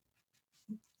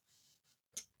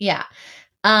 Yeah.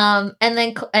 And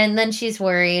then she's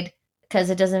worried because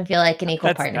it doesn't feel like an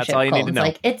equal partnership. That's all you need to know.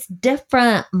 Like, it's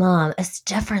different, Mom. It's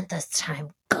different this time.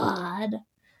 God.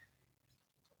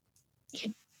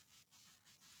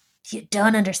 You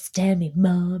don't understand me,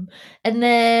 Mom. And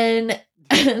then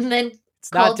it's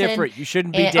Colton, not different. You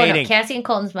shouldn't be dating. Oh no, Cassie and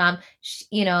Colton's mom,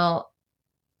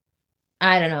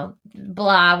 I don't know,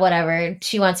 blah, whatever.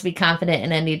 She wants to be confident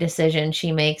in any decision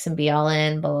she makes and be all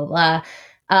in, blah, blah,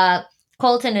 blah.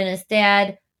 Colton and his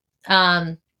dad,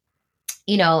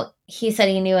 he said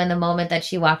he knew in the moment that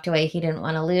she walked away, he didn't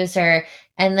want to lose her.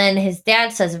 And then his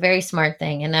dad says a very smart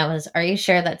thing. And that was, are you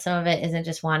sure that some of it isn't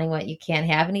just wanting what you can't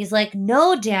have? And he's like,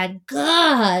 no, Dad,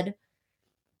 God.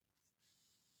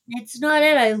 It's not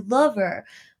it. I love her.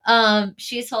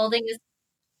 She's holding his.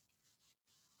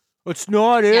 It's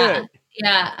not it.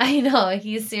 Yeah, I know.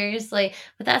 He's seriously,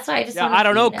 but that's why I just. I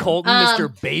don't know, Colton,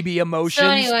 Mr. Baby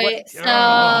Emotions.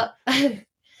 So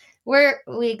anyway,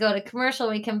 we go to commercial.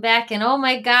 We come back, and oh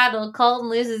my God, will Colton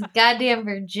lose his goddamn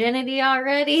virginity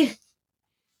already?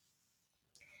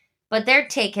 But they're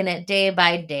taking it day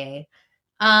by day.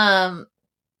 Okay,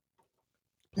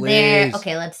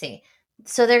 let's see.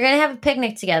 So they're going to have a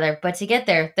picnic together, but to get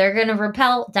there, they're going to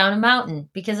rappel down a mountain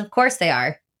because of course they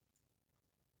are.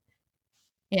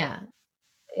 Yeah.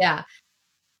 Yeah.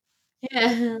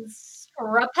 Yes.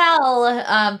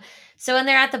 Rappel. So when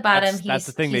they're at the bottom, that's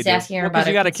the thing he's they do. asking her about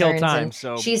her you got to kill concerns,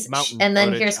 time. and So and then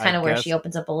footage, here's kind of where guess. she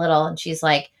opens up a little, and she's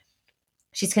like,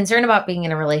 she's concerned about being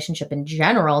in a relationship in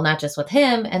general, not just with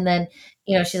him. And then,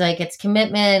 she's like, it's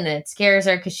commitment, and it scares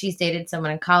her because she's dated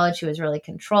someone in college who was really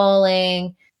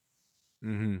controlling.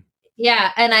 Mm-hmm.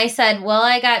 Yeah, and I said, well,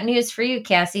 I got news for you,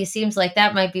 Cassie. Seems like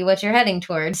that might be what you're heading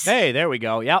towards. Hey, there we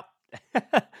go. Yep.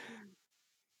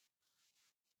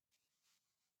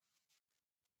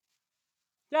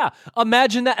 Yeah,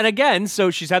 imagine that. And again, so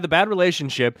she's had the bad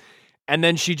relationship, and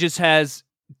then she just has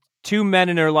two men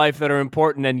in her life that are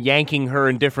important and yanking her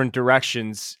in different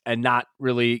directions and not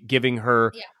really giving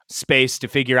her space to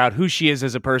figure out who she is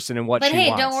as a person and what she wants.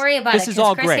 But hey, don't worry about this it. Is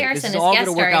all Chris great. Harrison this is all going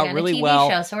to work out really well.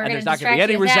 Show, so we're and there's not going to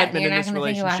be any resentment in this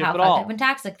relationship at all. And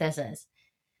toxic this is.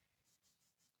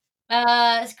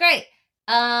 It's great.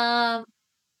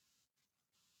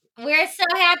 We're so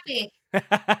happy.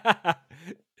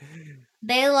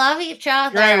 They love each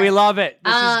other. Great, we love it.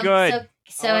 This is good.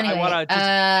 So anyway,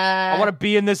 I want to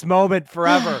be in this moment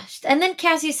forever. And then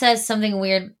Cassie says something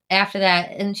weird after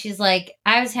that, and she's like,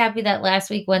 "I was happy that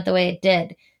last week went the way it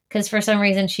did, because for some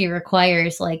reason she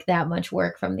requires like that much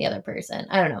work from the other person.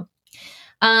 I don't know."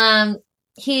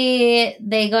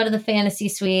 They go to the fantasy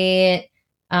suite.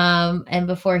 And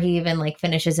before he even like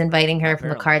finishes inviting her from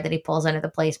the card that he pulls under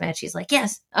the placemat, she's like,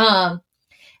 "Yes."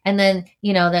 And then,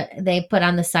 they put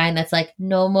on the sign that's like,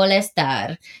 no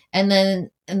molestar. And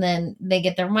then they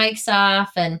get their mics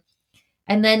off and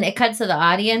then it cuts to the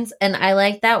audience. And I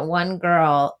like that one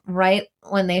girl right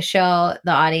when they show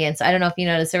the audience. I don't know if you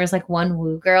noticed, there was like one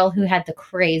woo girl who had the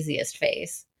craziest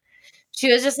face.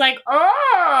 She was just like,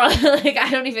 oh, like, I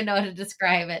don't even know how to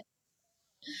describe it.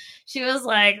 She was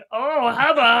like, oh,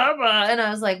 hubba, hubba. And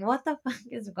I was like, what the fuck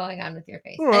is going on with your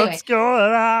face? What's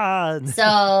going on?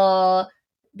 So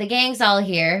the gang's all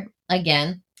here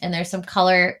again, and there's some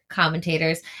color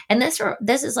commentators. And this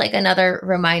is like another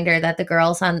reminder that the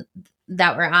girls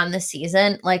that were on the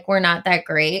season, like, were not that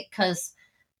great. Because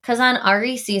on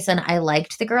Ari's season, I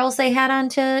liked the girls they had on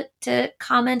to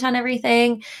comment on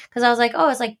everything. Because I was like, oh,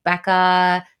 it's like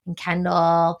Becca and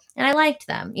Kendall. And I liked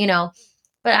them,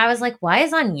 But I was like, why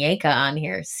is Onyeka on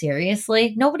here?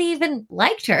 Seriously? Nobody even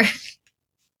liked her.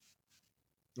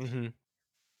 Mm-hmm.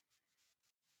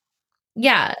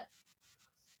 Yeah.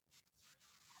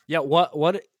 Yeah, what?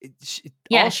 She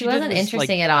wasn't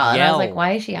interesting at all. And I was like,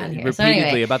 why is she on here? Repeatedly so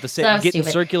anyway, about the same, getting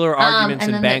circular arguments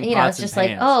and bang pots it's just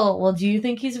and like, oh, well, do you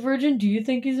think he's a virgin? Do you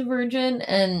think he's a virgin?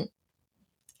 And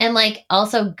like,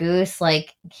 also Goose,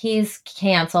 like, he's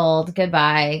canceled.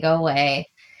 Goodbye. Go away.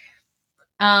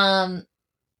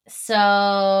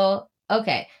 So,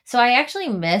 okay. So I actually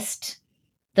missed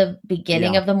the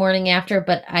beginning of the morning after,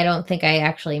 but I don't think I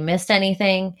actually missed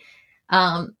anything.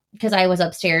 Because I was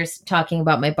upstairs talking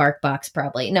about my bark box,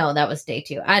 probably. No, that was day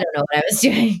 2. I don't know what I was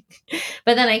doing.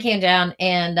 But then I came down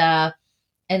and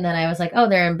then I was like, oh,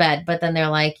 they're in bed. But then they're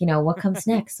like, what comes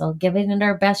next? So give it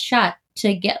our best shot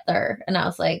together. And I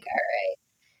was like, all right.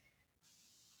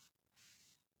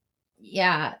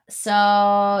 Yeah.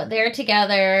 So they're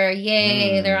together.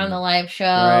 Yay. They're on the live show.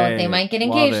 Right. They might get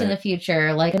engaged in the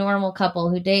future, like a normal couple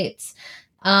who dates.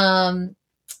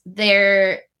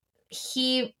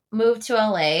 He moved to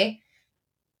LA.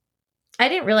 I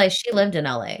didn't realize she lived in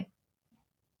LA.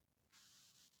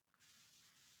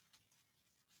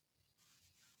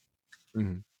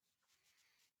 Mm-hmm.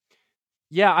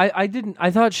 Yeah, I didn't.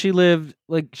 I thought she lived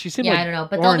like she seemed like I don't know,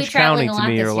 but Orange County to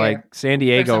me, or like San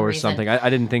Diego or reason. something. I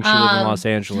didn't think she lived in Los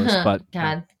Angeles, but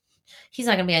God, he's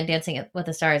not gonna be on Dancing with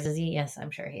the Stars, is he? Yes,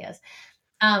 I'm sure he is.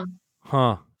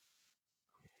 Huh.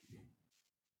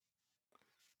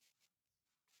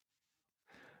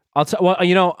 I'll tell. Well,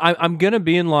 I'm gonna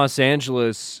be in Los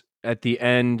Angeles at the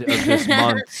end of this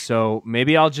month, so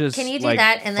maybe I'll just can you do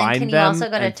that, and then can you also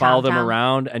go to follow them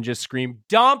around and just scream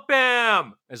 "dump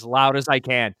him" as loud as I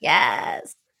can.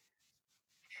 Yes.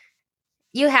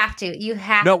 You have to.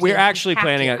 No, we're actually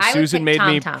planning on. Susan made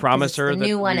me promise her that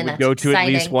we would go to at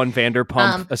least one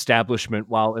Vanderpump establishment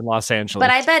while in Los Angeles.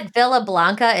 But I bet Villa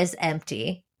Blanca is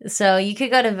empty. So you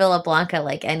could go to Villa Blanca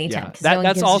like anytime. Yeah,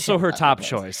 that's also her top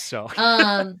choice. So,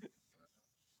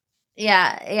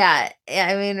 yeah.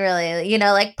 I mean, really,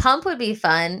 like Pump would be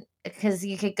fun because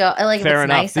you could go like. Fair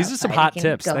enough. Nice These outside, are some hot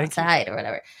tips. Go outside or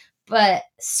whatever. But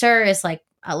Sir is like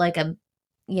a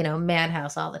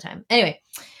madhouse all the time. Anyway,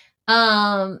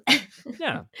 yeah.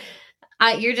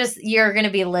 You're going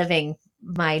to be living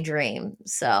my dream.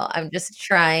 So I'm just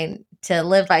trying to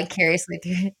live vicariously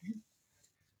through.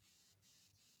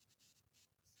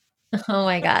 Oh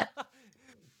my God.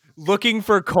 Looking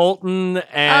for Colton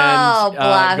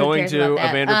and going to a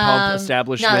Vanderpump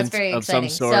establishment of some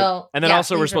sort. So, and then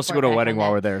also we're supposed to go to a wedding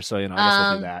while we're there. So, I guess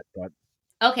we'll do that. But.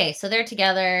 Okay, so they're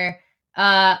together.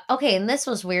 Okay, and this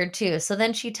was weird too. So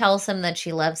then she tells him that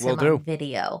she loves him on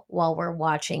video while we're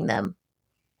watching them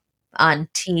on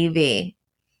TV.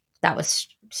 That was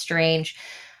strange.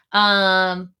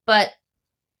 But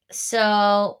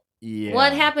so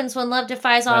what happens when love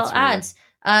defies all odds?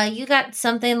 You got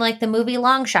something like the movie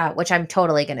Long Shot, which I'm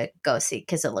totally going to go see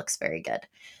because it looks very good.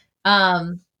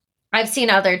 I've seen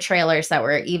other trailers that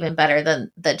were even better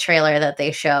than the trailer that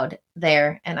they showed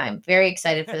there, and I'm very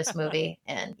excited for this movie.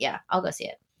 And yeah, I'll go see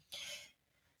it.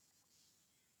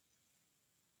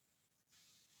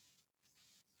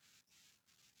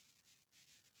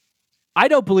 I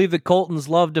don't believe that Colton's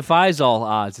love defies all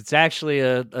odds. It's actually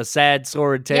a sad,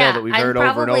 sordid tale that we've heard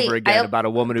over and over again about a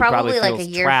woman who probably feels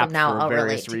like trapped for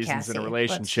various reasons in a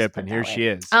relationship, and here she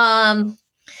is.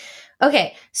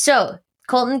 Okay, so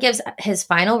Colton gives his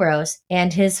final rose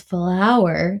and his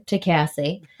flower to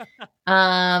Cassie.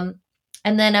 And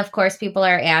then, of course, people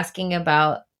are asking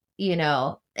about,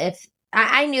 if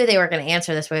I knew they were going to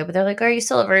answer this way, but they're like, are you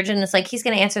still a virgin? It's like, he's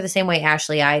going to answer the same way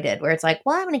Ashley I did, where it's like,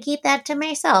 well, I'm going to keep that to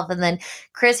myself. And then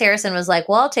Chris Harrison was like,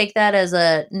 well, I'll take that as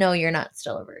a, no, you're not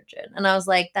still a virgin. And I was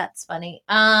like, that's funny.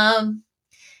 And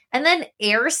then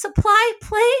Air Supply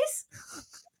plays.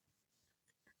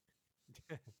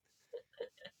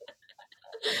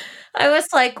 I was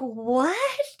like,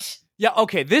 what? Yeah,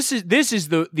 okay. This is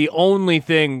the only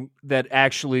thing that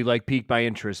actually like piqued my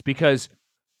interest, because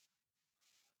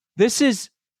this is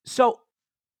so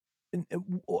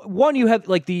one, you have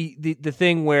like the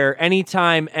thing where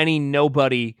anytime any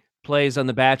nobody plays on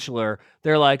The Bachelor,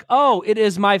 they're like, oh, it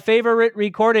is my favorite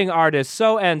recording artist,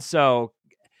 so and so.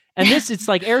 And this, it's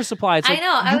like Air Supply. It's like, I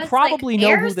know. You probably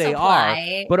know who they are,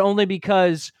 but only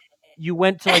because you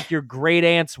went to like your great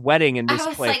aunt's wedding and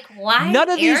misplaced. Like, why? None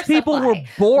of these people were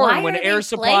born when Air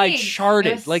Supply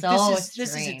charted. They're like so this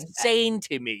is insane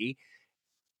to me.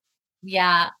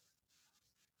 Yeah.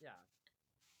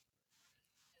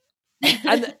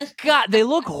 And God, they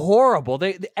look horrible.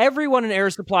 Everyone in Air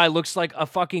Supply looks like a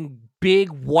fucking big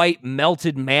white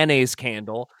melted mayonnaise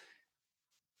candle.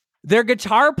 Their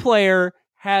guitar player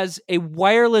has a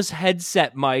wireless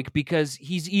headset mic because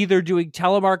he's either doing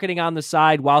telemarketing on the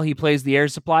side while he plays the Air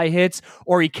Supply hits,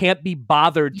 or he can't be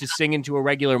bothered to sing into a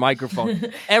regular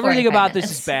microphone. Everything about this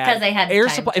is bad. They had Air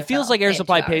Supply. It feels like Air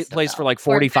Supply plays for like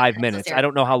 45 minutes. I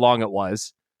don't know how long it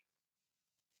was.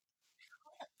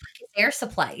 Air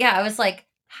Supply. Yeah, I was like,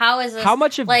 how is this? How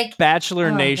much of like Bachelor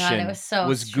Nation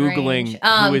was Googling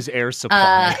who is Air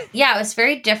Supply? Yeah, it was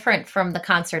very different from the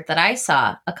concert that I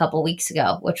saw a couple weeks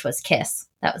ago, which was Kiss.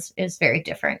 It was very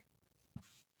different.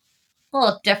 A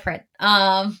little different.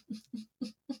 I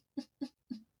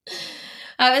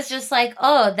was just like,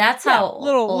 oh, that's how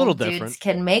little dudes different.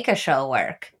 Can make a show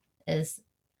work, is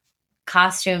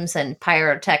costumes and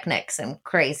pyrotechnics and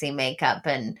crazy makeup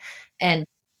and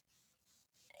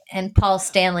Paul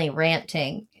Stanley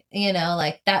ranting,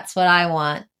 like that's what I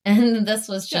want. And this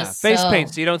was just face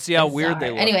paint, so you don't see how weird they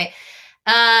look. Anyway,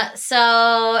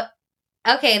 so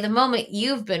okay, the moment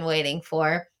you've been waiting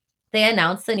for, they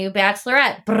announced the new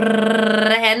Bachelorette,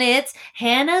 and it's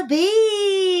Hannah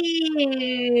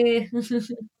B.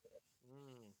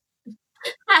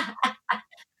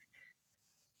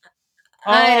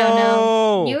 I don't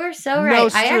know. You were so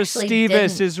right. Nostra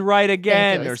Stevis is right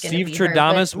again, or Steve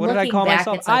Tradamus. What did I call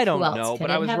myself? I don't know,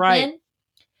 but I was right.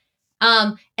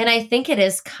 And I think it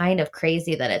is kind of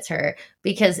crazy that it's her,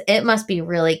 because it must be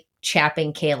really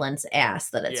chapping Kaylin's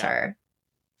ass that it's her.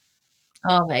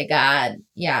 Oh my God.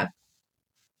 Yeah.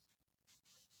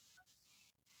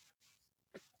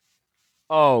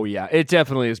 Oh, yeah. It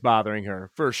definitely is bothering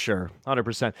her, for sure.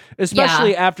 100%.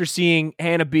 Especially after seeing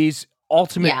Hannah B's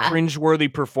ultimate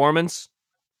cringeworthy performance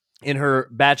in her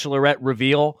Bachelorette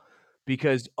reveal,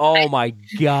 because oh my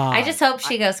God, I just hope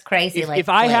she goes crazy. If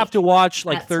I have to watch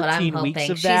like 13 weeks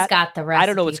of that, she's got the recipe. I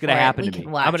don't know what's going to happen to me.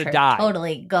 I'm going to die.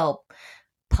 Totally go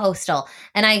postal.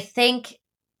 And I think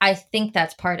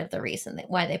that's part of the reason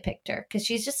why they picked her, because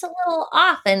she's just a little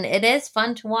off, and it is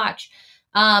fun to watch.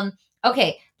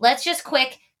 Okay, let's just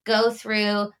quick go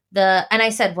through and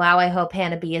I said, wow, I hope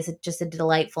Hannah B is just a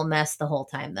delightful mess the whole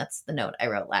time. That's the note I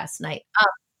wrote last night.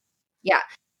 Yeah.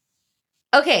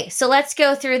 Okay, so let's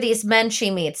go through these men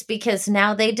she meets, because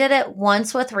now they did it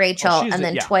once with Rachel and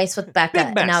then twice with Becca,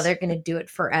 and now they're going to do it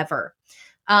forever.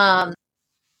 Yeah.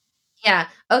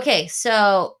 Okay,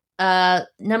 so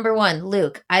Number one,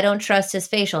 Luke, I don't trust his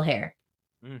facial hair.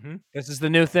 Mm-hmm. This is the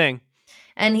new thing.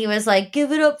 And he was like,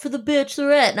 give it up for the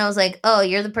Bachelorette. And I was like, oh,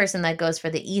 you're the person that goes for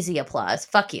the easy applause.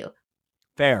 Fuck you.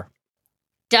 Fair.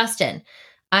 Dustin,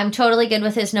 I'm totally good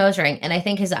with his nose ring. And I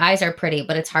think his eyes are pretty,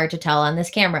 but it's hard to tell on this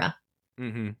camera.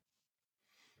 Mm-hmm.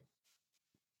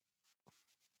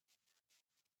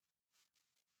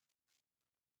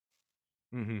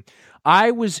 Mm-hmm.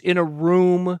 I was in a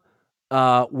room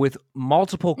with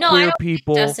multiple queer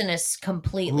people. Dustin is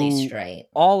completely straight.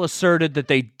 All asserted that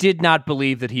they did not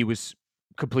believe that he was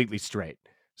completely straight.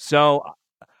 So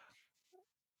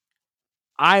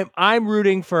I'm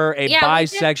rooting for a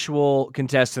bisexual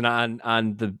contestant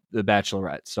on the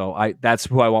Bachelorette. So that's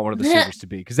who I want one of the suitors to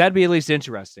be, because that'd be at least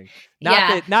interesting.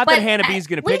 Not that Hannah B's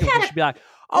going to pick him. She should be like,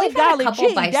 oh golly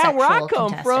gee, down where I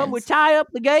come from, we tie up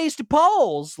the gays to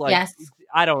poles. Like, yes.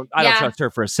 I don't trust her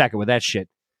for a second with that shit.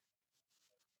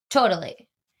 Totally.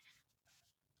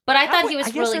 But I thought he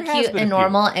was really cute and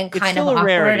normal and kind of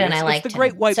awkward, and I liked him. It's the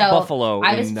great white buffalo.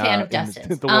 I was a fan of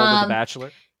Dustin. The world of The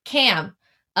Bachelor. Cam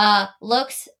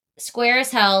looks square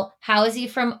as hell. How is he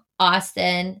from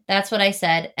Austin? That's what I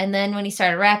said. And then when he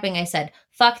started rapping, I said,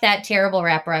 fuck that terrible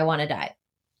rapper. I want to die.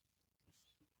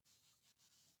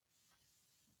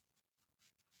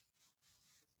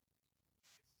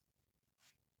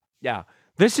 Yeah.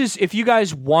 This is, if you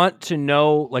guys want to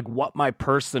know like what my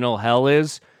personal hell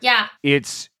is,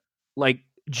 it's like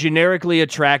generically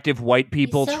attractive white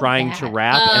people trying to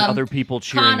rap and other people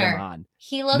cheering them on.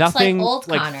 He looks Nothing like old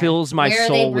Connor. Fills my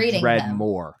soul with dread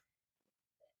more.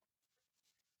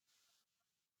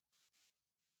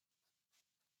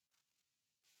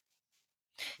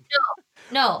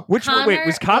 No. Wait,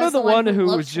 was Connor the one who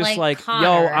was just like Connor,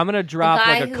 yo, I'm going to drop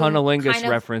like a cunnilingus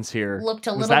reference here. Looked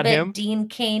a little bit him? Dean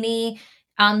Caney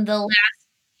on the last,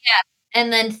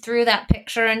 and then threw that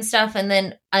picture and stuff, and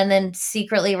then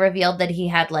secretly revealed that he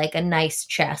had like a nice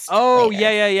chest. Oh,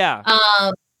 later.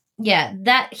 Yeah,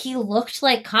 that he looked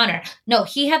like Connor. No,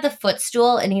 he had the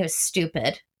footstool and he was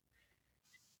stupid.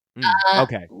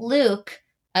 Okay. Luke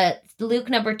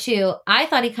number 2, I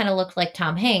thought he kind of looked like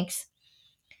Tom Hanks.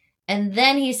 And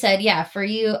then he said, yeah, for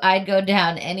you, I'd go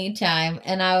down anytime.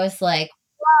 And I was like,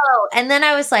 whoa. And then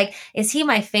I was like, is he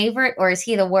my favorite or is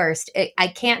he the worst? I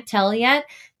can't tell yet,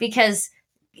 because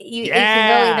it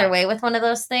can go either way with one of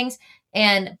those things.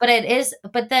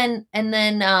 But then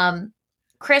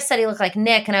Chris said he looked like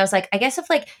Nick. And I was like, I guess if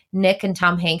like Nick and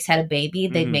Tom Hanks had a baby,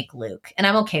 they'd make Luke. And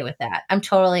I'm okay with that. I'm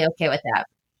totally okay with that.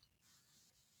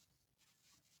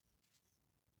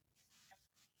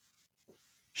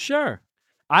 Sure.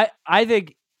 I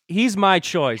think he's my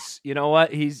choice. You know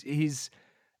what? He's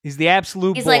the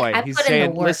absolute boy. Like, he's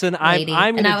saying, "Listen, I'm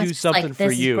going to do something for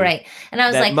you." Great. And I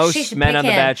was like, most she should men pick on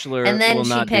The Bachelor and then will she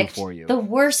not picked do for you. The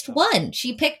worst one.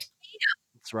 She picked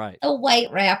That's right. The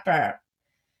white rapper.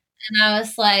 And I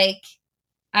was like,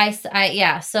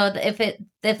 So if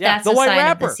that's the sign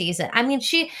rapper of the season, I mean,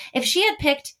 if she had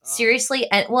picked seriously,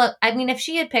 if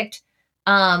she had picked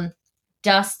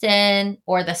Dustin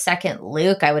or the second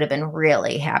Luke, I would have been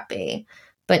really happy.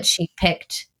 But she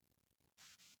picked.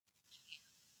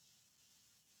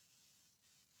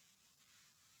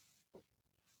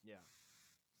 Yeah.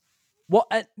 Well,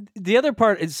 the other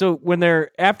part is, so when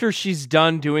after she's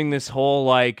done doing this whole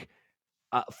like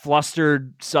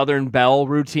flustered Southern Belle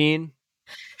routine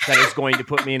that is going to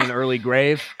put me in an early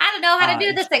grave. I don't know how to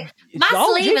do this thing. My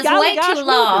sleeve is way too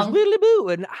long.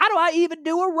 And how do I even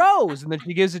do a rose? And then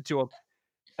she gives it to him.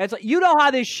 It's like, you know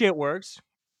how this shit works.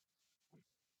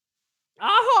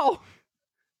 Oh,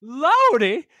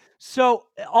 Lordy. So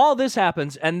all this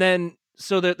happens, and then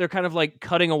so they're kind of like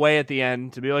cutting away at the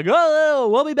end to be like, oh,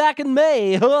 we'll be back in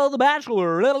May. Oh, The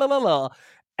Bachelor. La, la, la, la.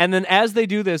 And then as they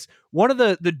do this, one of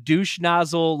the douche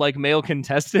nozzle like male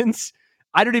contestants,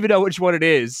 I don't even know which one it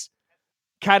is,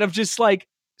 kind of just like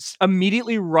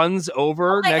immediately runs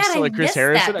over next to like Chris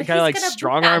Harrison and kind of like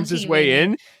strong arms his way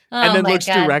in and then looks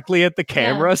directly at the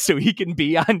camera so he can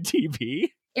be on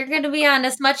TV. You're going to be on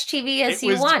as much TV as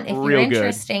you want. If you're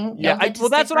interesting, well,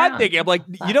 that's what I'm thinking. I'm like,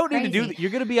 you don't need to do that.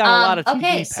 You're going to be on a lot of TV.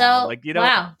 Okay, so like,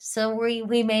 wow, so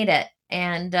we made it,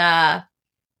 and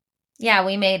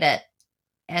we made it,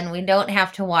 and we don't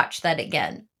have to watch that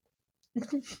again.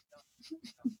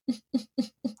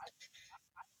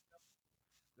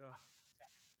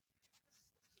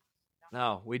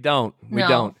 No, we don't. We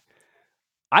don't.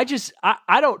 I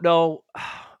don't know.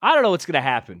 I don't know what's going to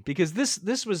happen, because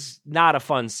this was not a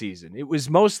fun season. It was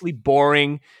mostly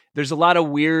boring. There's a lot of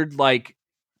weird, like,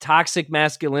 toxic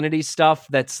masculinity stuff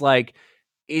that's like,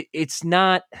 it's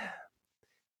not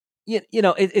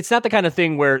it's not the kind of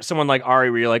thing where someone like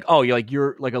Ari, where you're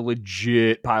like a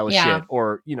legit pile of shit,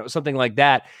 or something like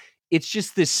that. It's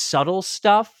just this subtle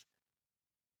stuff,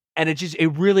 and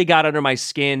it really got under my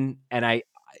skin, and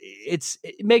it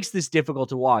makes this difficult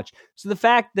to watch. So the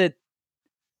fact that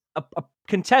a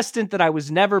contestant that I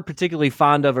was never particularly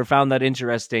fond of or found that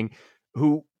interesting,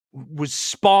 who was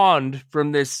spawned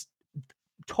from this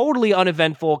totally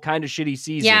uneventful kind of shitty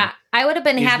season. Yeah, I would have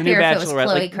been happier if it was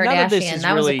Khloe Kardashian.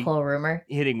 That was really a cool rumor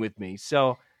hitting with me.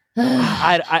 So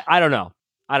I don't know.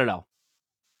 I don't know.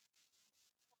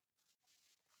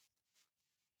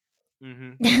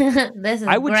 Mm-hmm. This is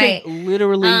I would great. take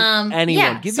literally anyone.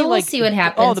 Yeah, Give so me we'll see what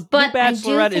happens. The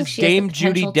Bachelorette is Dame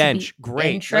Judi Dench.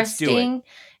 Great, let's do it.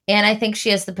 And I think she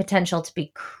has the potential to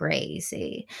be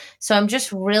crazy. So I'm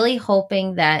just really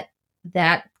hoping that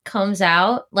comes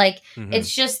out. Like,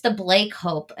 it's just the Blake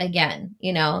hope again,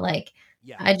 like,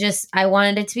 yeah. I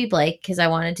wanted it to be Blake because I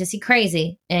wanted to see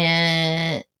crazy,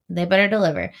 and they better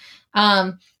deliver.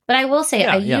 But I will say,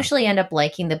 I usually end up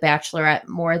liking The Bachelorette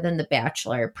more than The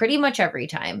Bachelor pretty much every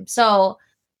time. So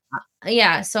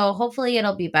so hopefully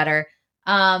it'll be better.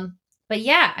 But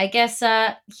yeah, I guess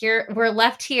here we're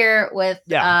left here with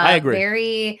I agree.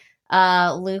 Very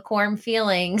lukewarm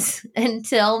feelings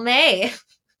until May.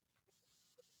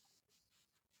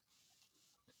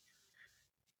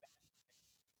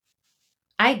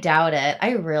 I doubt it.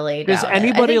 I really doubt it. Does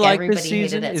anybody like this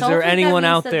season? Is there anyone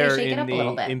out there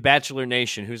in Bachelor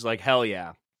Nation who's like, hell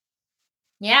yeah?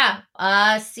 Yeah.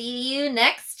 See you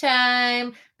next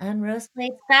time on Roast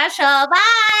Plate Special.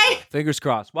 Bye. Fingers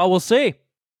crossed. Well, we'll see.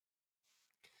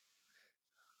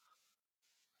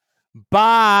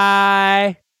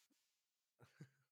 Bye.